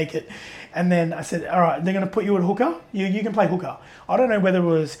won't make it. And then I said, all right, they're going to put you at hooker. You can play hooker. I don't know whether it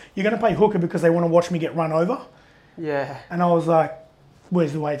was, you're going to play hooker because they want to watch me get run over. Yeah. And I was like,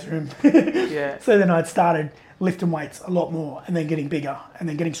 where's the weights room? Yeah. So then I'd started lifting weights a lot more, and then getting bigger, and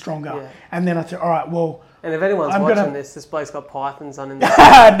then getting stronger. Yeah. And then I said, all right, well... And if anyone's watching this bloke's got pythons on in the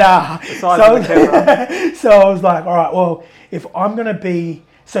nah. of the camera. So I was like, all right, well, if I'm going to be...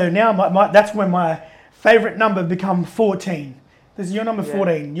 So now that's when my favourite number become 14. This is your number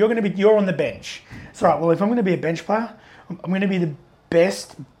 14. You're on the bench. So all right, well, if I'm going to be a bench player, I'm going to be the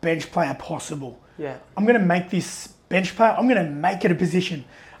best bench player possible. Yeah. I'm going to make this bench player, I'm going to make it a position.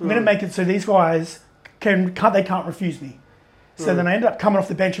 I'm going to make it so these guys can't refuse me. So then I ended up coming off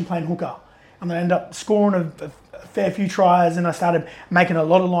the bench and playing hooker. And then I ended up scoring a fair few tries, and I started making a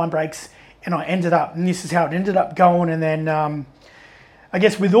lot of line breaks, and and this is how it ended up going. And then I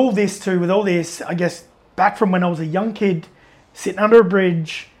guess with all this, I guess back from when I was a young kid, sitting under a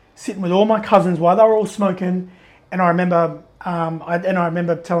bridge, sitting with all my cousins while they were all smoking, and I remember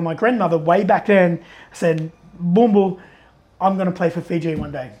telling my grandmother way back then, I said, Boomble, I'm going to play for Fiji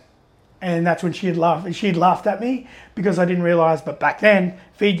one day. And that's when she had laughed at me, because I didn't realise, but back then,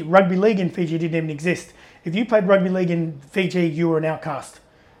 rugby league in Fiji didn't even exist. If you played rugby league in Fiji, you were an outcast.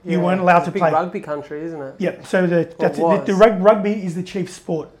 You weren't allowed to big play. Rugby country, isn't it? Yep. So the rugby is the chief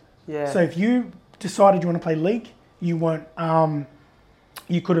sport. Yeah. So if you decided you want to play league, you weren't.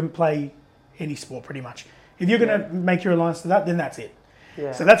 You couldn't play any sport pretty much. If you're going to make your alliance to that, then that's it.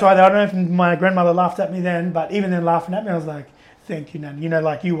 Yeah. So that's why I don't know if my grandmother laughed at me then, but even then laughing at me, I was like, thank you, Nan. You know,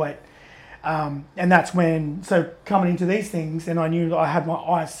 like, you wait. And that's when, so coming into these things, and I knew I had my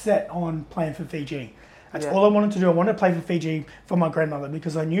eyes set on playing for Fiji. That's all I wanted to do. I wanted to play for Fiji for my grandmother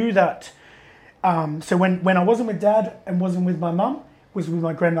because I knew that, so when I wasn't with Dad and wasn't with my mum, was with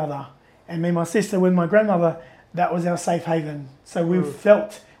my grandmother. And me and my sister with my grandmother, that was our safe haven. So we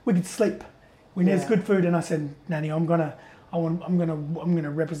felt we could sleep. We knew it's good food, and I said, Nanny, I'm gonna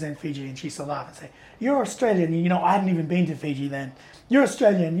represent Fiji, and she used to laugh and say, "You're Australian." You know, I hadn't even been to Fiji then. You're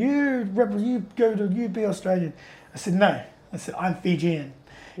Australian. You be Australian. I said no. I said I'm Fijian.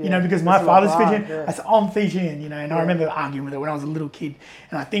 You know, because my father's Fijian. Yeah. I said I'm Fijian. You know, and I remember arguing with her when I was a little kid,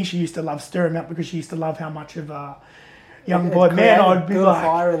 and I think she used to love stirring up because she used to love how much of a young boy man I'd be like.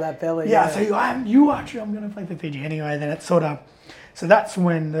 Fire in that belly. Yeah. So I'm going to play for Fiji anyway. Then it's sort of, so that's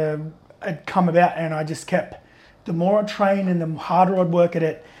when it come about, and I just kept. The more I train and the harder I'd work at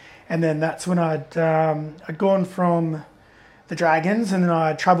it, and then that's when I'd gone from the Dragons, and then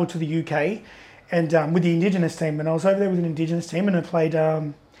I travelled to the UK, and with the Indigenous team, and I was over there with an Indigenous team, and I played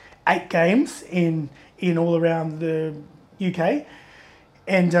 8 games in all around the UK,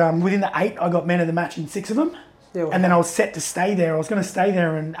 and within the 8, I got man of the match in 6 of them, and then I was set to stay there. I was going to stay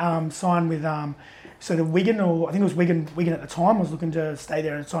there and sign with so the Wigan, or I think it was Wigan at the time. I was looking to stay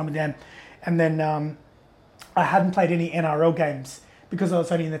there and sign with them, and then. I hadn't played any NRL games because I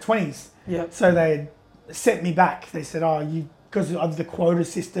was only in the 20s. Yep. So they sent me back. They said, because of the quota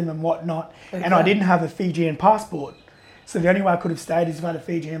system and whatnot. Okay. And I didn't have a Fijian passport. So the only way I could have stayed is if I had a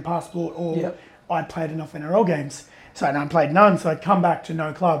Fijian passport or I'd played enough NRL games. So I played none. So I'd come back to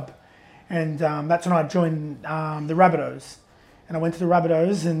no club. And that's when I joined the Rabbitohs. And I went to the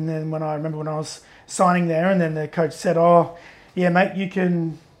Rabbitohs. And then when I was signing there, and then the coach said, "Oh, yeah, mate, you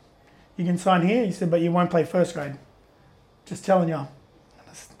can sign here." He said, "But you won't play first grade. Just telling you." I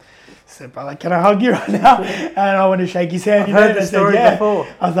said, "Brother, can I hug you right now?" And I went to shake his hand. I've heard the story before.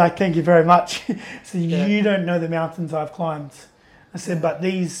 I was like, "Thank you very much." So you don't know the mountains I've climbed. I said, "But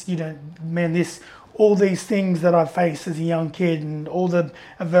these, you don't, man, all these things that I faced as a young kid, and all the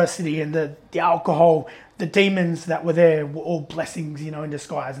adversity and the alcohol, the demons that were there, were all blessings, in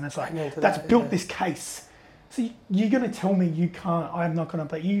disguise." And it's like, that's built this case. So you're going to tell me you can't, I'm not going to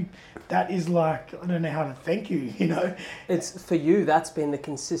play you. That is like, I don't know how to thank you, It's for you, that's been the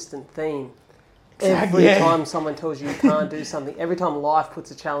consistent theme. Exactly. Every time someone tells you can't do something, every time life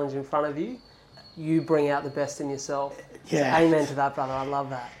puts a challenge in front of you, you bring out the best in yourself. Yeah. So amen to that, brother. I love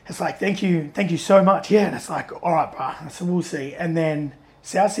that. It's like, thank you so much. Yeah. And it's like, all right, bro. So we'll see. And then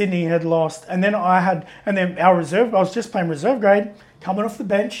South Sydney had lost. And then our reserve, I was just playing reserve grade, coming off the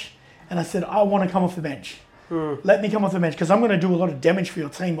bench. And I said, I want to come off the bench. Let me come off the bench because I'm going to do a lot of damage for your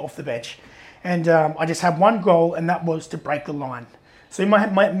team off the bench. And I just had one goal, and that was to break the line. So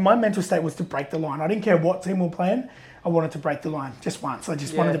my mental state was to break the line. I didn't care what team we were playing. I wanted to break the line just once. I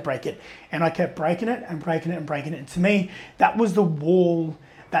just wanted to break it. And I kept breaking it and breaking it and breaking it. And to me, that was the wall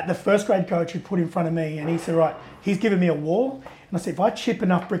that the first grade coach had put in front of me. And he said, right, he's given me a wall. And I said, if I chip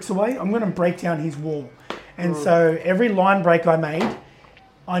enough bricks away, I'm going to break down his wall. And so every line break I made,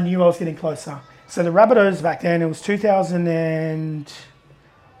 I knew I was getting closer. So the Rabbitohs back then, it was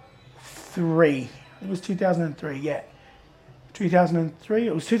 2003. It was 2003, yeah. 2003,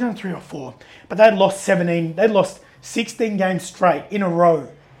 it was 2003 or 4. But they'd lost 16 games straight in a row.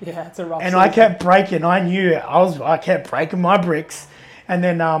 Yeah, it's a rough And season. I kept breaking. I knew it. I kept breaking my bricks. And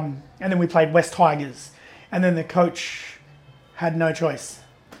then we played West Tigers. And then the coach had no choice.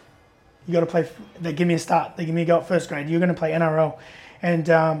 You got to play. They give me a start. They give me a go at first grade. You're going to play NRL. And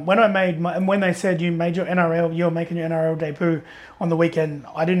when they said you're making your NRL debut on the weekend,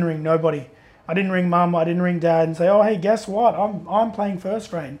 I didn't ring nobody. I didn't ring mum. I didn't ring dad and say, "Oh, hey, guess what? I'm playing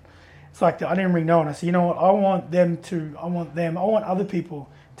first grade." It's like I didn't ring no one. I said, "You know what? I want other people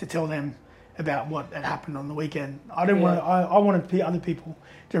to tell them about what had happened on the weekend. I wanted other people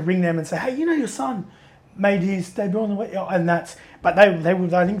to ring them and say, "Hey, your son made his debut on the weekend," and that's. But I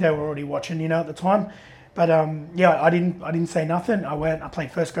think they were already watching, at the time. But I didn't say nothing. I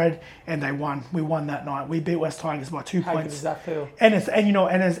played first grade, and they won. We won that night. We beat West Tigers by 2 points. How good does that feel? And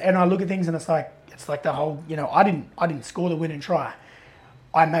I look at things, and it's like the whole, I didn't score the winning try.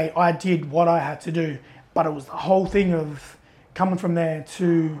 I did what I had to do, but it was the whole thing of coming from there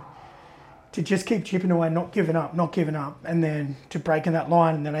to just keep chipping away, not giving up, and then to breaking that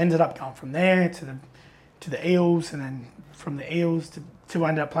line, and then I ended up going from there to the Eels, and then from the Eels to to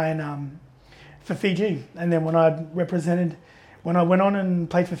end up playing for Fiji. And then when I went on and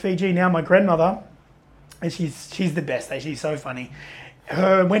played for Fiji, now my grandmother, and she's the best. She's so funny.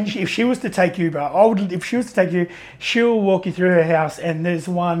 If she was to take you, bro, if she was to take you, she'll walk you through her house, and there's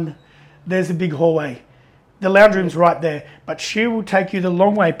a big hallway. The lounge room's right there, but she will take you the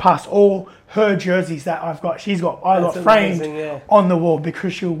long way past all her jerseys that I've got. I got framed on the wall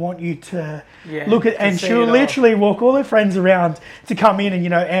because she'll want you to look at, and she'll literally walk all her friends around to come in,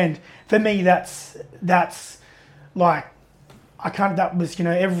 and and for me that's like that was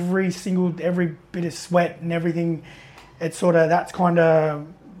every bit of sweat and everything. It's sort of that's kind of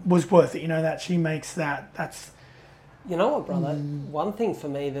was worth it, that she makes that's. You know what, brother? One thing for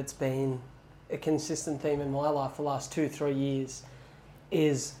me that's been a consistent theme in my life for the last 2-3 years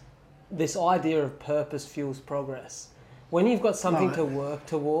is this idea of purpose fuels progress. When you've got something to work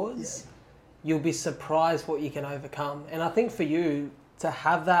towards, you'll be surprised what you can overcome. And I think for you to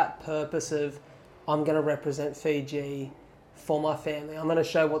have that purpose of, I'm going to represent Fiji for my family, I'm going to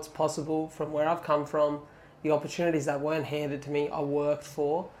show what's possible from where I've come from, the opportunities that weren't handed to me, I worked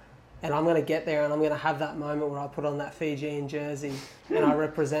for, and I'm going to get there and I'm going to have that moment where I put on that Fijian jersey and I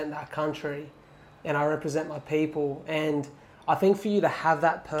represent that country and I represent my people. And I think for you to have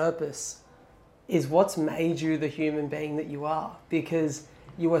that purpose is what's made you the human being that you are, because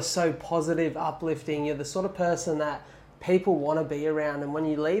you are so positive, uplifting. You're the sort of person that people want to be around. And when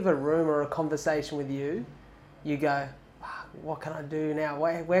you leave a room or a conversation with you, you go, what can I do now?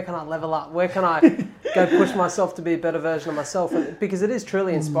 Where can I level up? Where can I go push myself to be a better version of myself? And because it is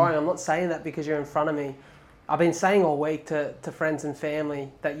truly inspiring. I'm not saying that because you're in front of me. I've been saying all week to friends and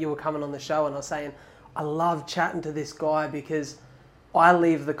family that you were coming on the show, and I was saying, I love chatting to this guy because I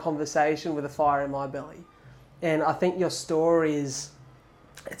leave the conversation with a fire in my belly. And I think your story it's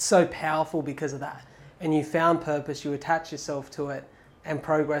so powerful because of that. And you found purpose, you attached yourself to it, and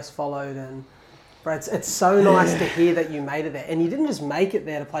progress followed. And bro, it's so nice to hear that you made it there. And you didn't just make it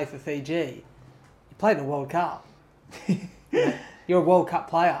there to play for Fiji. You played in a World Cup. You're a World Cup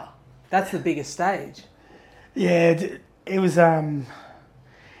player. That's the biggest stage. Yeah, it was.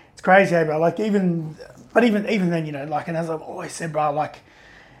 It's crazy, bro. Like even then, and as I've always said, bro, like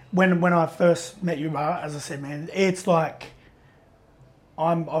when I first met you, bro, as I said, man, it's like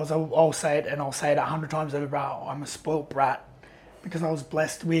I'll say it, and I'll say it 100 times over, bro. I'm a spoilt brat because I was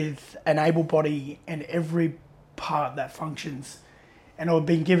blessed with an able body and every part that functions, and I was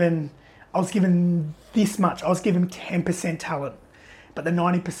given this much. I was given 10% talent, but the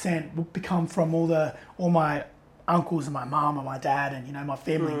 90% will become from all my uncles and my mum and my dad and my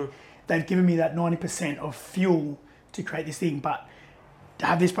family. They've given me that 90% of fuel to create this thing. But to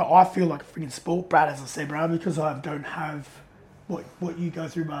have this, bro, I feel like a freaking sport brat, as I said, bro, because I don't have what you go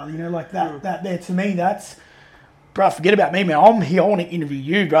through, bro. Like that there to me, that's, bro, forget about me, man. I'm here. I want to interview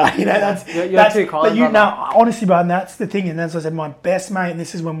you, bro. That's too kind. Honestly, bro, and that's the thing. And as I said, my best mate, and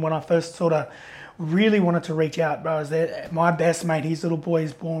this is when I first sort of really wanted to reach out, bro, is that my best mate, his little boy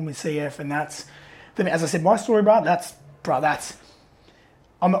is born with CF, and that's, as I said, my story, bro, I've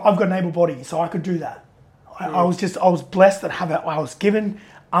got an able body, so I could do that. I was blessed that I was given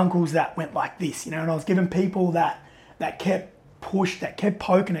uncles that went like this, and I was given people that kept that kept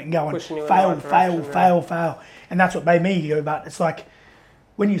poking it and going, fail. And that's what made me go, but it's like,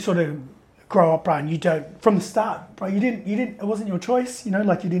 when you sort of grow up, bro, and you don't, from the start, bro, you didn't, it wasn't your choice,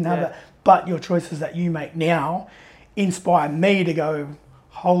 like you didn't have that, but your choices that you make now inspire me to go,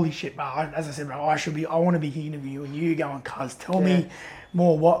 holy shit, bro, as I said, bro, I want to be here interviewing you, going, cuz, tell me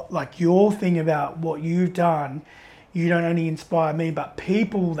more what, like, your thing about what you've done. You don't only inspire me, but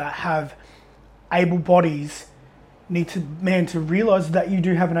people that have able bodies need to realise that you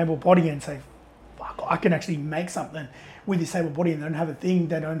do have an able body and say, fuck, I can actually make something with this able body, and they don't have a thing,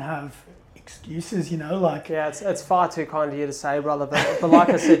 they don't have excuses, like. Yeah, it's far too kind of you to say, brother, but like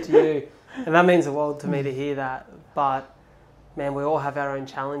I said to you, and that means the world to me to hear that, but man, we all have our own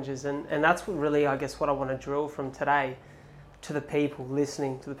challenges, and that's what really, I guess, what I want to drill from today to the people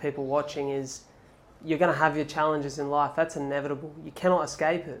listening, to the people watching, is you're going to have your challenges in life. That's inevitable. You cannot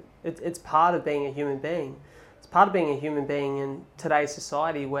escape it. It's part of being a human being. It's part of being a human being in today's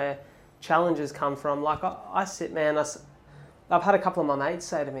society where challenges come from. Like, I sit, man, I've had a couple of my mates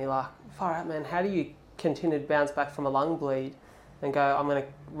say to me, like, far out, man, how do you continue to bounce back from a lung bleed and go, I'm going to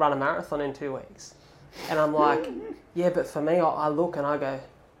run a marathon in 2 weeks? And I'm like, yeah, but for me, I look and I go,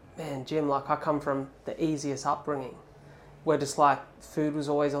 man, Jim, like, I come from the easiest upbringing where just like food was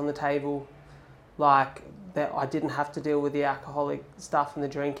always on the table, like that I didn't have to deal with the alcoholic stuff and the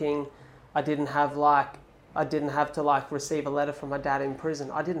drinking. I didn't have to like receive a letter from my dad in prison.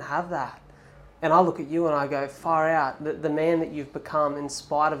 I didn't have that. And I look at you and I go, far out, the man that you've become in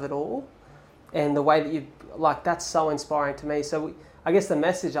spite of it all, and the way that you, like, that's so inspiring to me. So I guess the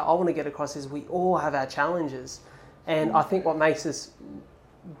message that I want to get across is we all have our challenges. And I think what makes us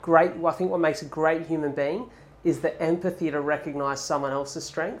great, I think what makes a great human being is the empathy to recognise someone else's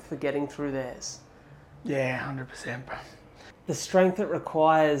strength for getting through theirs. Yeah, 100%, bro. The strength it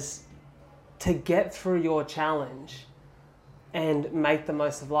requires to get through your challenge and make the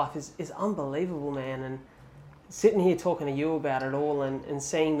most of life is unbelievable, man. And sitting here talking to you about it all and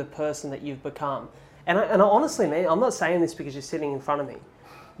seeing the person that you've become. And honestly, man, I'm not saying this because you're sitting in front of me.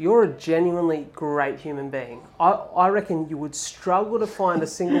 You're a genuinely great human being. I reckon you would struggle to find a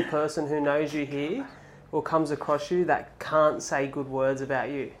single person who knows you here or comes across you that can't say good words about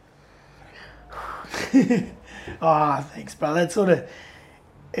you. Thanks, bro. That's sort of,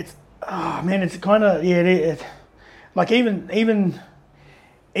 it's kind of, yeah, like even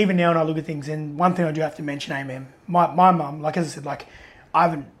now when I look at things, and one thing I do have to mention, amen, my mum, like as I said, like I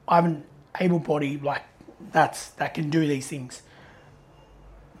have an able body like that can do these things.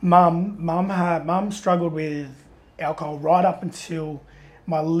 Mum struggled with alcohol right up until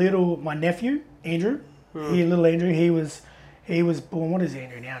my nephew Andrew, little Andrew, he was born. What is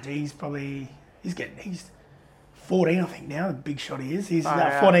Andrew now? He's 14, I think now. The big shot he is. He's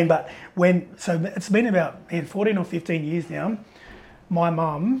about 14, but it's been about 14 or 15 years now. My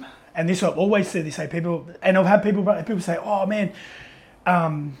mum, and this I've always said this, people, and I've had people say, "Oh man,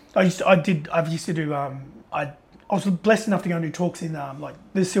 I was blessed enough to go and do talks in like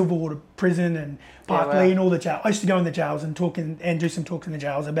the Silverwater prison and Parkley and all the jail. I used to go in the jails and talk and do some talks in the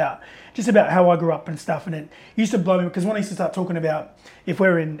jails about how I grew up and stuff. And it used to blow me because when I used to start talking about if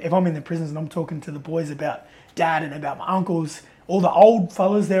I'm in the prisons and I'm talking to the boys about dad and about my uncles, all the old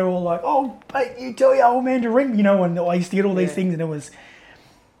fellas, they're all like, "Oh, mate, you tell your old man to ring," you know. And I used to get all these things, and it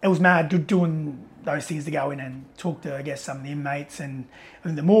was mad doing those things to go in and talk to, I guess, some of the inmates, and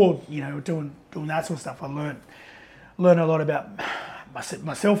the more, you know, doing that sort of stuff, I learn a lot about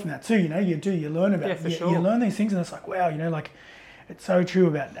myself and that too. You know, you learn about you learn these things, and it's like, wow, you know, like it's so true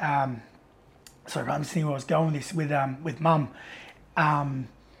about. Sorry, I'm just thinking where I was going with this with mum.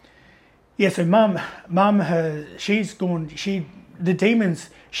 So mum, she's gone. The demons.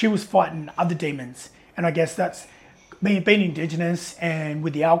 She was fighting other demons, and I guess that's being Indigenous and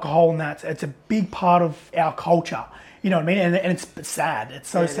with the alcohol and that. It's a big part of our culture. You know what I mean? And it's sad. It's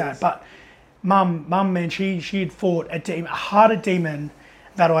so sad, but. Mum, man, she had fought a harder demon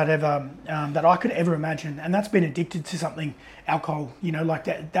that I could ever imagine, and that's been addicted to something, alcohol, you know, like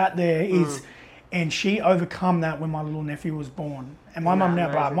that there is, and she overcome that when my little nephew was born. And my mum now,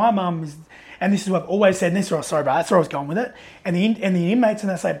 bro, my mum is, and this is what I've always said, and this is what, sorry, bro, that's where I was going with it, and the inmates,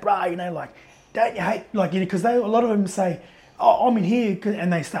 and they say, bro, you know, like, don't you hate, like, you know, because a lot of them say, oh, I'm in here,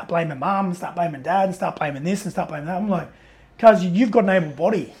 and they start blaming mum, start blaming dad, and start blaming this, and start blaming that. I'm like, because you've got an able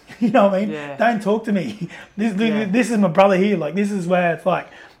body, you know what I mean? Yeah. Don't talk to me. This is my brother here. Like, this is where it's like,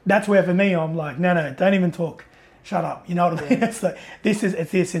 that's where for me, I'm like, no, don't even talk. Shut up. You know what I mean? It's like,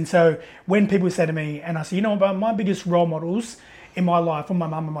 it's this. And so when people say to me, and I say, you know what, my biggest role models in my life are my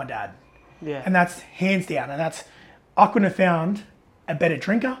mum and my dad. Yeah. And that's hands down. And I couldn't have found a better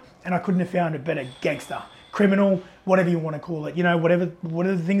drinker, and I couldn't have found a better gangster, criminal, whatever you want to call it. You know, whatever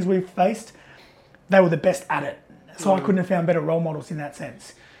the things we've faced, they were the best at it. So I couldn't have found better role models in that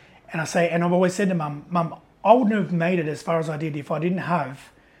sense. And I've always said to mum, I wouldn't have made it as far as I did if I didn't have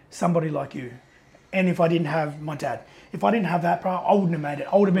somebody like you. And if I didn't have my dad. If I didn't have that, bro, I wouldn't have made it.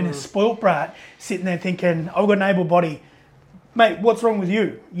 I would have been a spoilt brat sitting there thinking, I've got an able body. Mate, what's wrong with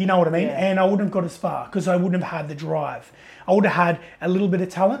you? You know what I mean? Yeah. And I wouldn't have got as far because I wouldn't have had the drive. I would have had a little bit of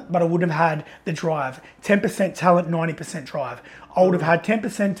talent, but I wouldn't have had the drive. 10% talent, 90% drive. I would have had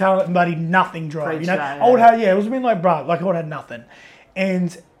 10% talent and bloody nothing drive. Preach, you know, I would have, it was been like, bro, like I would have had nothing.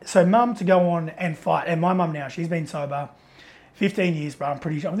 And so mum to go on and fight, and my mum now, she's been sober 15 years, bro. I'm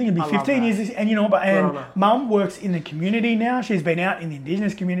pretty sure. I think it'd be 15 years. And you know, and mum works in the community now. She's been out in the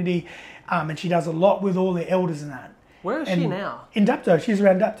Indigenous community, and she does a lot with all the elders and that. Where is she now? In Dapto. She's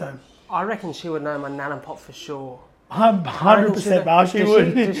around Dapto. I reckon she would know my nan and pop for sure. 100%, bro. She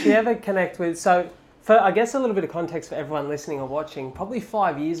would. Does she ever connect with... So, for I guess a little bit of context for everyone listening or watching, probably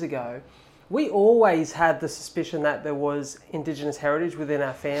 5 years ago, we always had the suspicion that there was Indigenous heritage within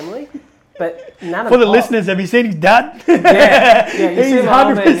our family. But none of For the listeners, have you seen his dad? Yeah, he's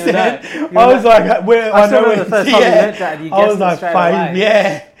 100%. I was like, where I remember the first time you met Dad, you guessed it straight away.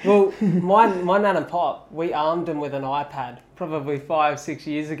 Yeah. Well, my nan and pop, we armed them with an iPad probably 5-6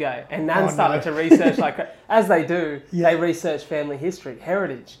 years ago, and Nan started to research as they do. They research family history,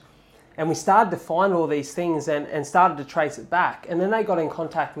 heritage, And we started to find all these things and started to trace it back. And then they got in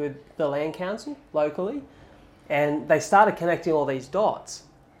contact with the land council locally, and they started connecting all these dots.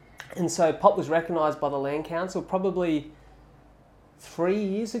 And so Pop was recognised by the land council probably 3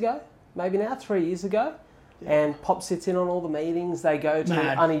 years ago, maybe now, 3 years ago. Yeah. And Pop sits in on all the meetings. They go to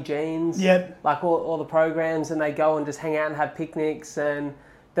Auntie Jean's, like all the programs, and they go and just hang out and have picnics. And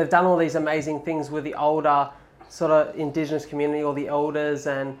they've done all these amazing things with the older sort of Indigenous community, all the elders,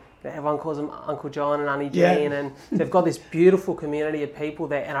 and everyone calls them Uncle John and Auntie Jean, and they've got this beautiful community of people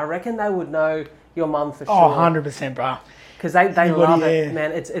there. And I reckon they would know your mum for sure. Oh, 100%, bro. Because they love it,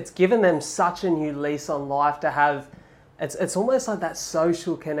 man. It's given them such a new lease on life to have. It's almost like that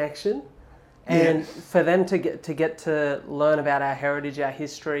social connection. And for them to get to learn about our heritage, our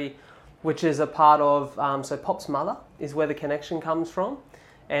history, which is a part of, so Pop's mother is where the connection comes from.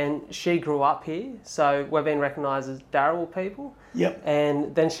 And she grew up here, so we've been recognised as Darawal people. Yep.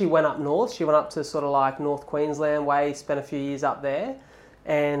 And then she went up north. She went up to sort of like North Queensland way, spent a few years up there.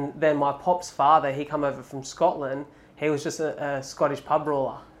 And then my Pop's father, he come over from Scotland. He was just a Scottish pub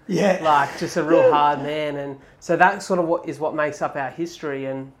brawler. Yeah. Like, just a real hard man. And so that sort of what makes up our history.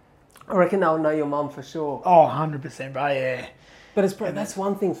 And I reckon they'll know your mum for sure. Oh, 100%, bro, yeah. But that's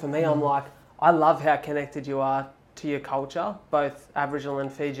one thing for me. I'm like, I love how connected you are to your culture, both Aboriginal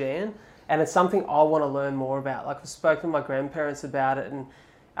and Fijian. And it's something I want to learn more about. Like, I've spoken to my grandparents about it, and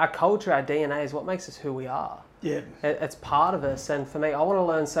our culture, our DNA is what makes us who we are. Yeah. It's part of us. And for me, I want to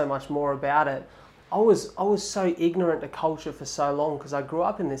learn so much more about it. I was so ignorant to culture for so long because I grew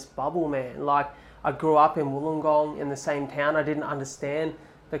up in this bubble, man. Like, I grew up in Wollongong in the same town. I didn't understand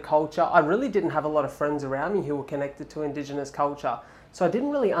the culture. I really didn't have a lot of friends around me who were connected to Indigenous culture. So I didn't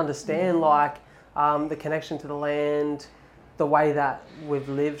really understand the connection to the land, the way that we've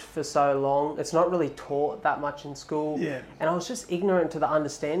lived for so long. It's not really taught that much in school. Yeah. And I was just ignorant to the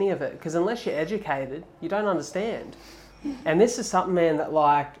understanding of it because unless you're educated, you don't understand. And this is something, man, that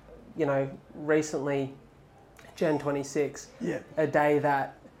recently, Jan 26, a day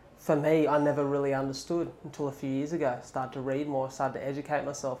that for me, I never really understood until a few years ago. Started to read more, started to educate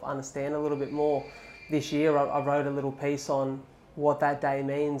myself, understand a little bit more. This year, I wrote a little piece on what that day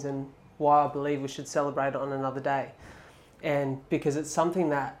means and why I believe we should celebrate it on another day. And because it's something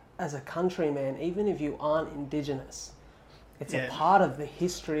that, as a country, man, even if you aren't Indigenous, it's a part of the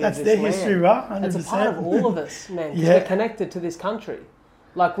history of this land. That's their history, right? 100%. It's a part of all of us, man, because we're connected to this country.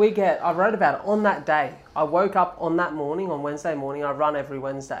 Like I wrote about it on that day. I woke up on that morning, on Wednesday morning. I run every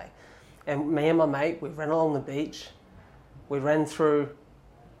Wednesday. And me and my mate, we ran along the beach. We ran through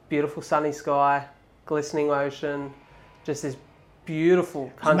beautiful sunny sky, glistening ocean, just this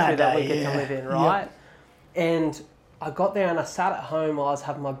beautiful country that we get to live in, right? Yep. And I got there and I sat at home while I was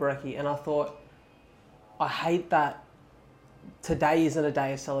having my brekkie and I thought, I hate that today isn't a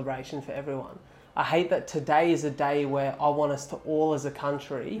day of celebration for everyone. I hate that today is a day where I want us to all as a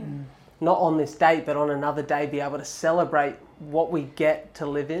country, not on this date, but on another day, be able to celebrate what we get to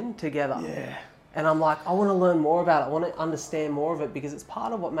live in together. Yeah. And I'm like, I want to learn more about it. I want to understand more of it because it's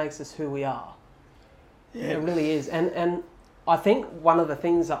part of what makes us who we are. Yeah. It really is. And I think one of the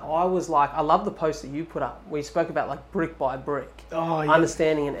things that I was like, I love the post that you put up where you spoke about like brick by brick,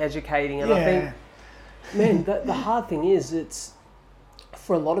 understanding and educating. And I think, man, the hard thing is it's,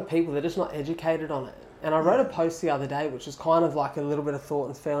 for a lot of people, they're just not educated on it. And I wrote a post the other day, which was kind of like a little bit of thought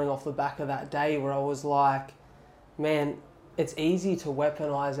and feeling off the back of that day where I was like, man, it's easy to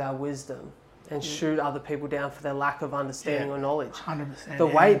weaponize our wisdom and shoot other people down for their lack of understanding or knowledge. 100%. The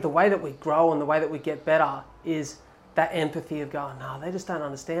way that we grow and the way that we get better is that empathy of going, no, they just don't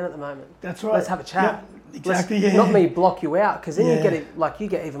understand at the moment. That's right. Let's have a chat. Yeah, exactly. Not me block you out, because then you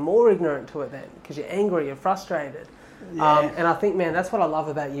get even more ignorant to it then, because you're angry, you're frustrated. And I think, man, that's what I love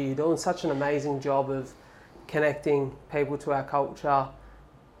about you. You're doing such an amazing job of connecting people to our culture,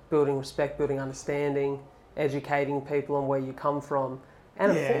 building respect, building understanding, educating people on where you come from.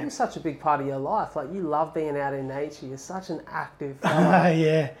 And it forms such a big part of your life. Like, you love being out in nature. You're such an active fella.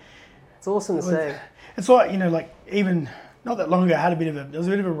 It's awesome to see. It's like, even not that long ago, there was a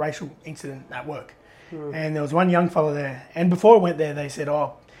bit of a racial incident at work. And there was one young fella there. And before I went there, they said,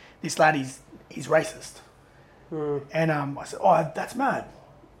 oh, this lad, he's racist. And I said, oh, that's mad.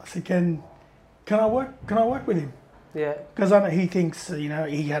 I said, can I work with him? Yeah. Because I know he thinks, he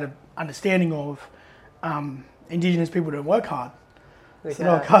had an understanding of Indigenous people don't work hard. I said,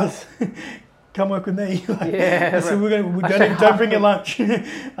 oh, cuz, come work with me. I said, don't bring your lunch.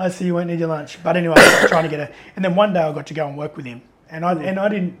 I said, you won't need your lunch. But anyway, I was trying to get it. And then one day I got to go and work with him. And I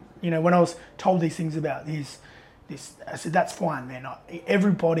didn't, when I was told these things about this, I said, that's fine, man.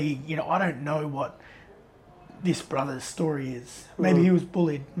 Everybody, I don't know what this brother's story is. Maybe he was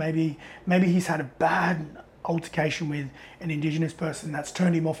bullied. Maybe he's had a bad altercation with an Indigenous person that's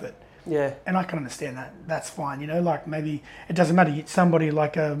turned him off it. Yeah. And I can understand that. That's fine, like maybe it doesn't matter. Somebody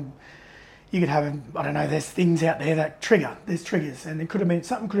like you could have I don't know. There's things out there that trigger. There's triggers, and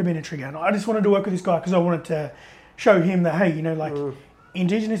something could have been a trigger. And I just wanted to work with this guy because I wanted to show him that hey,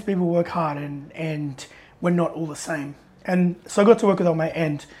 Indigenous people work hard, and we're not all the same. And so I got to work with old mate,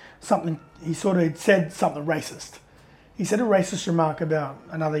 and he sort of said something racist. He said a racist remark about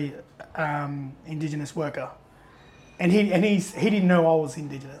another Indigenous worker, and he didn't know I was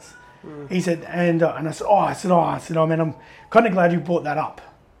Indigenous. He said, and I said, oh man, I'm kind of glad you brought that up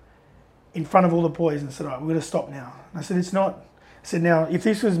in front of all the boys. And I said, all right, we're gonna stop now. And I said, it's not. I said, now if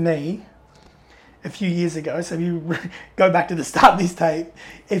this was me a few years ago, so if you go back to the start of this tape,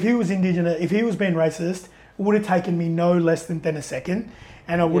 if he was Indigenous, if he was being racist, it would have taken me no less than a second,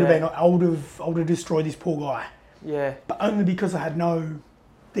 and I would I would have destroyed this poor guy. Yeah. But only because I had no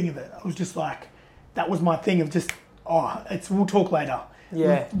thing of it. I was just like, that was my thing of just, we'll talk later.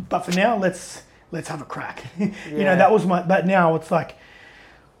 Yeah. But for now, let's have a crack. That was but now it's like,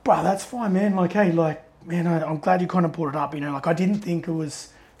 bro, that's fine, man. Like, hey, man, I'm glad you kind of brought it up. I didn't think it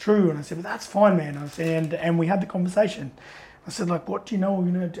was true, and I said, but that's fine, man. I said, and we had the conversation. I said, like, what do you know?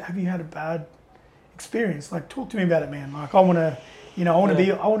 Have you had a bad experience? Like, talk to me about it, man. Like, I want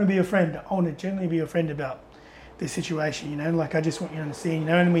to be a friend. I want to genuinely be a friend about this situation. Like, I just want you to understand.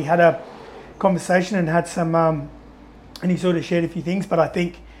 And we had a conversation and had some, and he sort of shared a few things. But I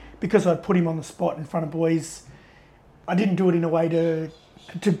think because I'd put him on the spot in front of boys, I didn't do it in a way to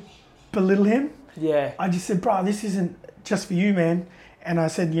belittle him. Yeah. I just said, bro, this isn't just for you, man. And I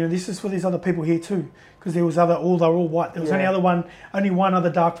said, this is for these other people here too, because they were all white. There was only one other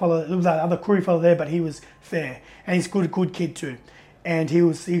dark fellow. There was that other Koori fellow there, but he was fair, and he's a good kid too. And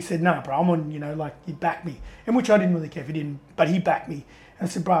he said, no, bro, I'm on, he backed me, and which I didn't really care if he didn't, but he backed me. And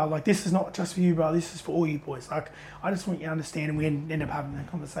I said, bro, this is not just for you, bro. This is for all you boys. I just want you to understand. And we ended up having that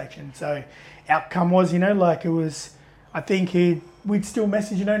conversation. So outcome was, it was. I think we'd still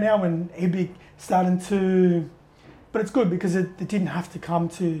message, now, and he'd be starting to. But it's good because it didn't have to come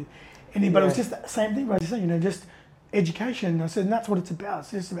to anybody. It was just the same thing, right? Just education. I said, and that's what it's about.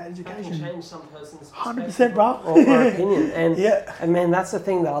 It's just about education. Change some person's 100%, bro. Or opinion. And, yeah. And man, that's the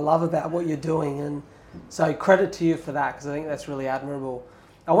thing that I love about what you're doing. And so credit to you for that, because I think that's really admirable.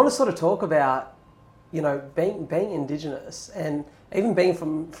 I want to sort of talk about, being Indigenous and even being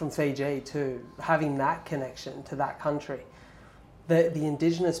from Fiji too, having that connection to that country. The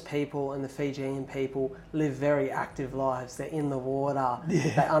Indigenous people and the Fijian people live very active lives. They're in the water.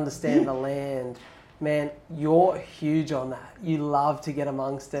 Yeah. They understand the land. Man, you're huge on that. You love to get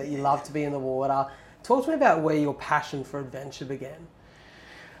amongst it. You love to be in the water. Talk to me about where your passion for adventure began.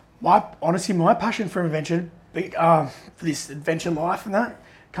 My passion for adventure, for this adventure life and that,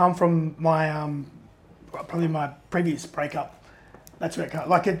 come from my probably my previous breakup. That's where it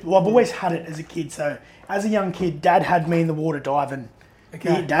comes. I've always had it as a kid. So as a young kid, Dad had me in the water diving.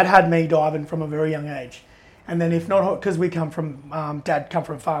 Okay. Dad had me diving from a very young age. And then if not, because we come from, Dad come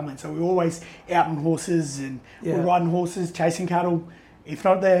from farmland, so we were always out on horses and we're riding horses, chasing cattle. If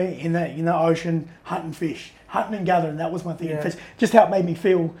not there, in the ocean, hunting fish, hunting and gathering. That was my thing. Yeah. Just how it made me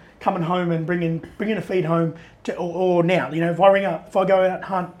feel coming home and bringing a feed home. Or now, if I go out and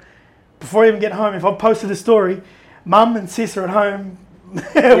hunt, before I even get home, if I posted a story, Mum and Sis are at home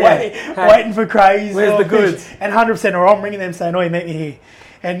waiting for craze. Where's the goods? And 100%, or I'm ringing them saying, you meet me here.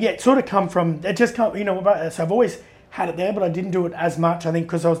 And yeah, it sort of come from, it just come, so I've always had it there, but I didn't do it as much, I think,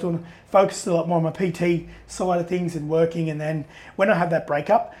 because I was focused a lot more on my PT side of things and working. And then when I had that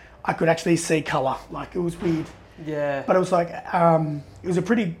breakup, I could actually see colour. It was weird. Yeah. But it was it was a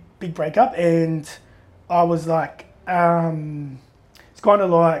pretty big breakup, and I was it's kind of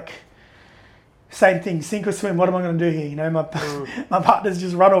like, same thing, sink or swim, what am I going to do here? My partner's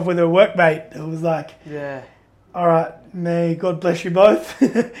just run off with her workmate. It was all right, may God bless you both.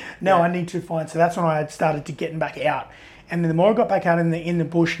 Now I need to find, so that's when I had started to getting back out. And then the more I got back out in the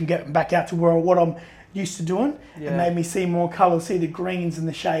bush and getting back out to what I'm used to doing, it made me see more colour, see the greens and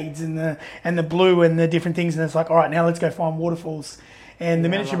the shades and the blue and the different things. And it's all right, now let's go find waterfalls. And the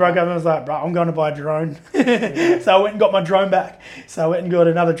minute she broke up, I was like, bro, I'm going to buy a drone. So I went and got my drone back. So I went and got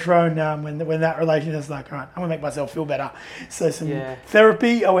another drone when that relationship was like, all right, I'm going to make myself feel better. So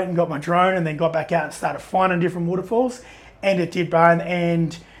therapy, I went and got my drone and then got back out and started finding different waterfalls. And it did, bro.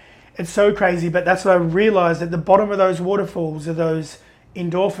 And it's so crazy, but that's what I realised. At the bottom of those waterfalls are those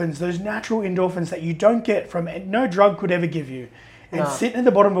endorphins, those natural endorphins that you don't get from, no drug could ever give you. And sitting at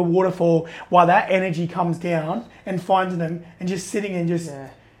the bottom of a waterfall while that energy comes down and finding them and just sitting and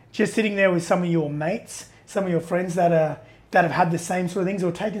just sitting there with some of your mates, some of your friends that have had the same sort of things,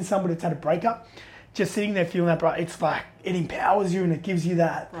 or taken somebody that's had a breakup, just sitting there feeling that, bro, it's like it empowers you and it gives you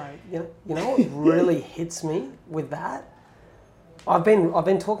that. Right. You know what really hits me with that? I've been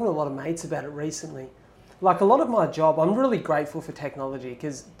talking to a lot of mates about it recently. Like a lot of my job, I'm really grateful for technology,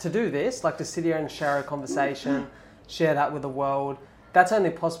 because to do this, like to sit here and share a conversation, share that with the world, that's only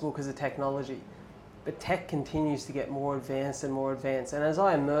possible because of technology. But tech continues to get more advanced and more advanced. And as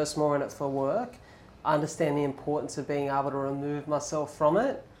I immerse more in it for work, I understand the importance of being able to remove myself from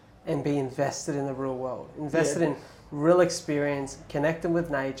it and be invested in the real world, invested in real experience, connecting with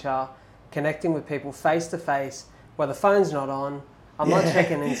nature, connecting with people face to face, where the phone's not on. I'm not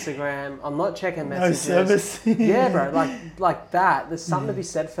checking Instagram. I'm not checking messages. No service. Yeah, bro. Like that. There's something to be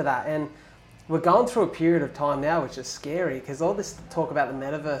said for that. And we're going through a period of time now which is scary, because all this talk about the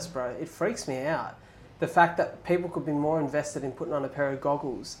metaverse, bro, it freaks me out. The fact that people could be more invested in putting on a pair of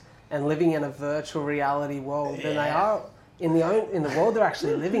goggles and living in a virtual reality world than they are in the world they're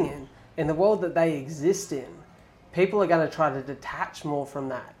actually living in the world that they exist in. People are going to try to detach more from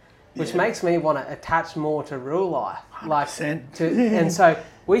that, which makes me want to attach more to real life. 100%. And so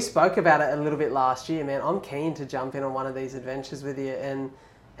we spoke about it a little bit last year, man. I'm keen to jump in on one of these adventures with you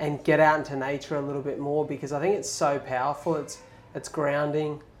and get out into nature a little bit more, because I think it's so powerful. It's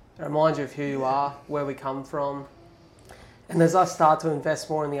grounding. It reminds you of who you are, where we come from. And as I start to invest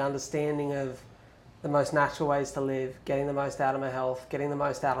more in the understanding of the most natural ways to live, getting the most out of my health, getting the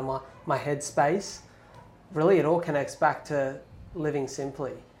most out of my head space, really it all connects back to living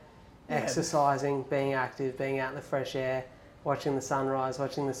simply. Exercising, being active, being out in the fresh air, watching the sunrise,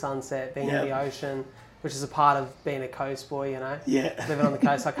 watching the sunset, being in the ocean, which is a part of being a coast boy, you know? Living on the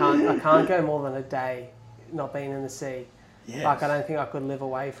coast. I can't go more than a day not being in the sea. Like, I don't think I could live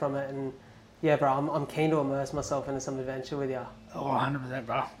away from it. And yeah, bro, I'm keen to immerse myself into some adventure with you. Oh, 100%,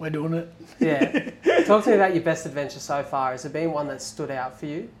 bro. We're doing it. Yeah. Talk to me about your best adventure so far. Has there been one that stood out for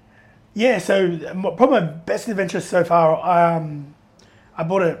you? Yeah, so probably my best adventure so far, I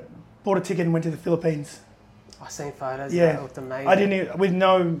bought a ticket and went to the Philippines. I've seen photos. Yeah. That looked amazing. I didn't, with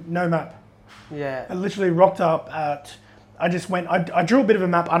no map. Yeah. I literally rocked up I drew a bit of a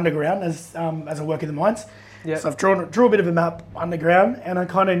map underground as I work in the mines. Yeah. So I've drew a bit of a map underground, and I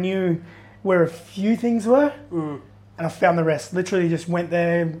kind of knew where a few things were, and I found the rest. Literally just went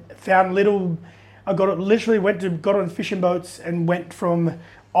there, found little. Got on fishing boats and went from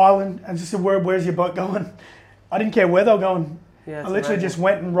island and just said, "Where's your boat going?" I didn't care where they were going. Yeah, I literally just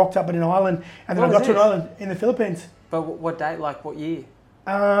went and rocked up at an island, and then I got to an island in the Philippines. But what date? Like what year?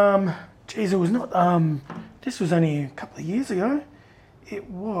 It was not. This was only a couple of years ago. It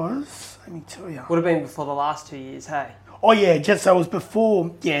was. Let me tell you. Would have been before the last 2 years, hey? Oh yeah, just so it was before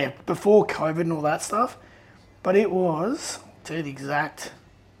COVID and all that stuff. But it was, I'll tell you the exact.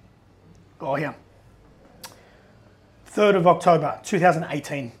 Oh yeah. 3rd of October,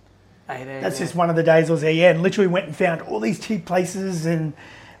 2018. That's just one of the days I was there. Yeah, and literally went and found all these cheap places and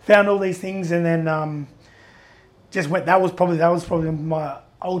found all these things, and then just went. That was probably my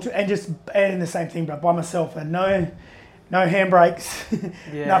ultimate, and the same thing, but by myself, and no handbrakes,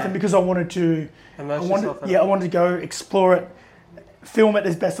 nothing, because I wanted to. I wanted to go explore it, film it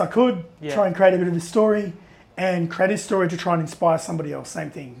as best I could, try and create a bit of a story, and create a story to try and inspire somebody else. Same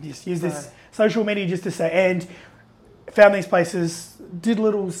thing. Just use this social media just to say, and found these places, did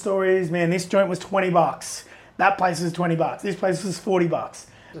little stories. Man, this joint was $20. That place was $20. This place was $40.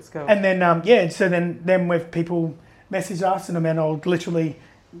 Let's go. And then so then with people message us, and I'll literally,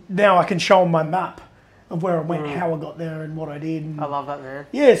 now I can show them my map of where I went, how I got there, and what I did. And I love that, man.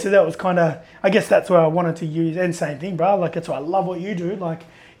 Yeah, so that was kind of, I guess that's where I wanted to use, and same thing, bro. Like, that's why I love what you do. Like,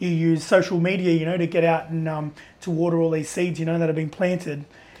 you use social media, to get out and to water all these seeds, that have been planted.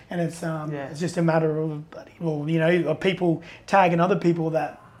 And it's just a matter of, of people tagging other people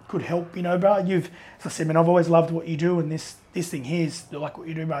that could help, bro. As I said, man, I've always loved what you do, and this thing here is like what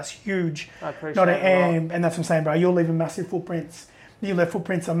you do, bro. It's huge. I appreciate it. And that's what I'm saying, bro. You're leaving massive footprints. You left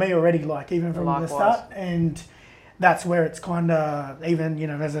footprints on me already, like even from the start. And that's where it's kind of, even,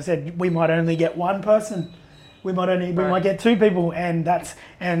 as I said, we might only get one person. We might get two people, and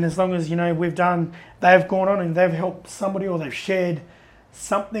as long as, they've gone on and they've helped somebody, or they've shared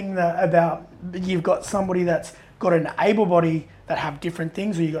something you've got somebody that's got an able body that have different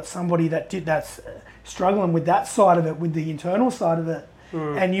things, or you've got somebody that's struggling with that side of it, with the internal side of it,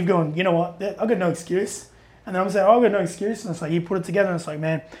 and you've gone, you know what, I've got no excuse. And then I'm saying, I've got no excuse. And it's like, you put it together, and it's like,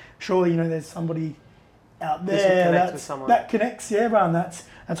 man, surely, there's somebody out there that connects, bro. And that's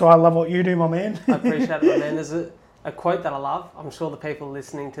why I love what you do, my man. I appreciate it, my man. There's a quote that I love. I'm sure the people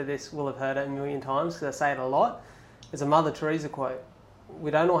listening to this will have heard it a million times, because I say it a lot. It's a Mother Teresa quote.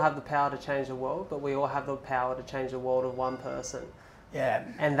 we don't all have the power to change the world, but we all have the power to change the world of one person. Yeah.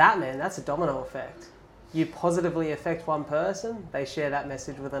 And that, man, that's a domino effect. You positively affect one person, they share that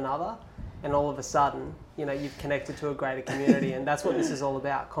message with another, and all of a sudden, you've connected to a greater community. And that's what this is all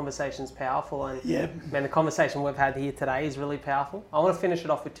about. Conversation's powerful. And man, the conversation we've had here today is really powerful. I want to finish it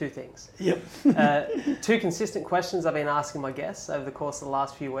off with two things. Two consistent questions I've been asking my guests over the course of the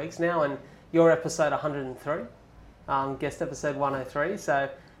last few weeks now, and you're episode 103, guest episode 103. So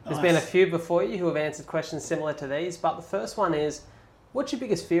there's been a few before you who have answered questions similar to these, but the first one is, what's your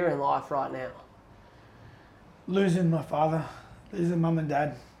biggest fear in life right now? Losing my father, losing mum and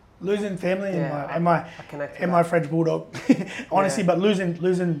dad, losing family and my French bulldog. Honestly, but losing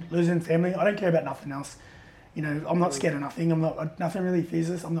family. I don't care about nothing else. I'm not scared of nothing. Nothing really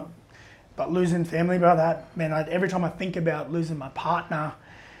fears us. But losing family, bro, that, man, every time I think about losing my partner,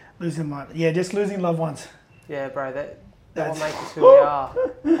 just losing loved ones. Yeah, bro, that's what makes us who we are.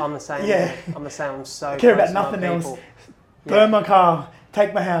 I'm the same. Yeah. I'm the same. I'm so care about nothing else. Burn my car,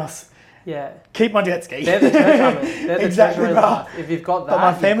 take my house. Yeah. Keep my jet ski. They're the treasure, man. They're the exactly, treasure in life. If you've got that,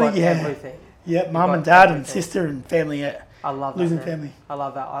 my family, you've got everything. Yeah, mum and dad and sister and family, I love that, losing man. family. I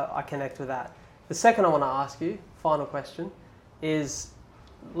love that. I connect with that. The second I want to ask you, final question, is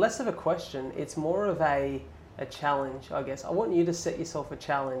less of a question. It's more of a challenge, I guess. I want you to set yourself a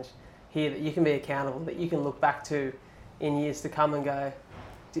challenge here that you can be accountable, that you can look back to in years to come and go,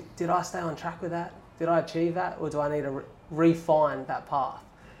 did I stay on track with that? Did I achieve that? Or do I need to refine that path?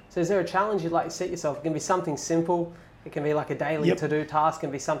 So is there a challenge you'd like to set yourself? It can be something simple. It can be like a daily to-do task. It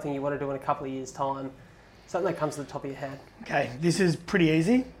can be something you want to do in a couple of years' time. Something that comes to the top of your head. Okay, this is pretty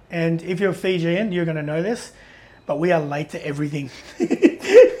easy. And if you're Fijian, you're going to know this. But we are late to everything.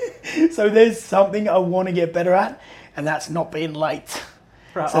 So there's something I want to get better at, and that's not being late.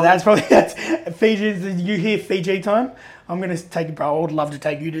 Right, so that's Fijians. You hear Fiji time, I'm going to take you, bro. I would love to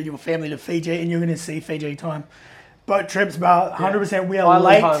take you to your family to Fiji, and you're going to see Fiji time. Boat trips, bro, 100%. We are island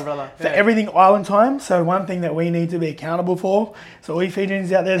late time, brother. For everything island time. So one thing that we need to be accountable for. So all you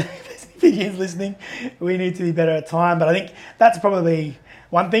Fijians out there, Fijians listening, we need to be better at time. But I think that's probably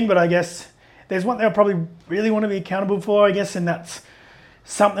one thing. But I guess there's one thing I probably really want to be accountable for, I guess, and that's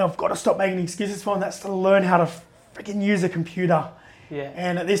something I've got to stop making excuses for, and that's to learn how to freaking use a computer. Yeah.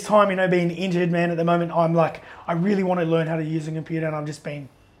 And at this time, being injured, man, at the moment, I'm like, I really want to learn how to use a computer, and I'm just being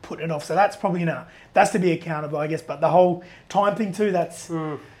putting it off. So that's probably, that's to be accountable, I guess. But the whole time thing too, that's...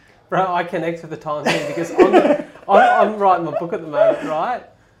 Bro, I connect with the time thing because I'm writing my book at the moment, right?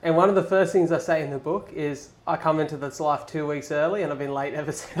 And one of the first things I say in the book is I come into this life 2 weeks early and I've been late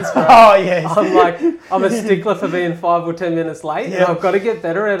ever since. Bro. Oh, yes. I'm a stickler for being 5 or 10 minutes late, and I've got to get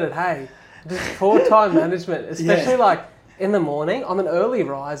better at it. Hey, just poor time management, especially in the morning. I'm an early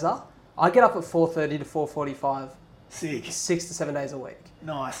riser. I get up at 4:30 to 4:45. Sick. 6 to 7 days a week.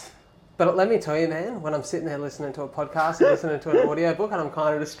 Nice. But let me tell you, man, when I'm sitting there listening to a podcast and listening to an audio book and I'm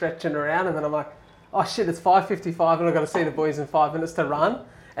kind of just stretching around and then I'm like, oh shit, it's 5:55 and I've got to see the boys in 5 minutes to run.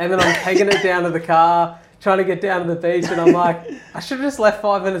 And then I'm taking it down to the car, trying to get down to the beach, and I'm like, I should have just left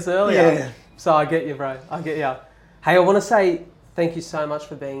 5 minutes earlier. Yeah. So I get you, bro. I get you. Hey, I want to say thank you so much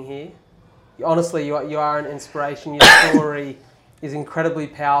for being here. Honestly, you are an inspiration. Your story is incredibly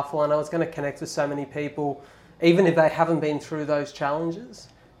powerful. I know it's going to connect with so many people, even if they haven't been through those challenges.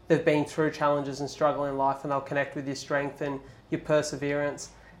 They've been through challenges and struggle in life, and they'll connect with your strength and your perseverance.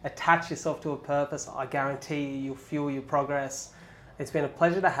 Attach yourself to a purpose. I guarantee you'll fuel your progress. It's been a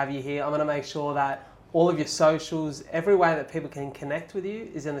pleasure to have you here. I'm going to make sure that all of your socials, every way that people can connect with you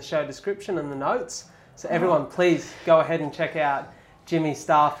is in the show description and the notes. So everyone, please go ahead and check out Jimmy's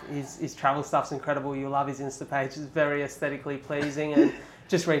stuff. His travel stuff's incredible. You'll love his Insta page. It's very aesthetically pleasing. And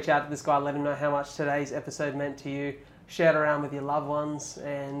just reach out to this guy, let him know how much today's episode meant to you. Share it around with your loved ones,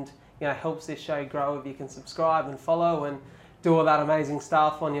 and helps this show grow if you can subscribe and follow and do all that amazing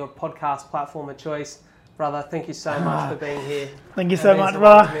stuff on your podcast platform of choice. Brother, thank you so much for being here. Thank you so much,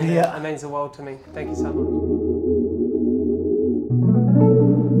 bro. It means the world to me. Thank you so much.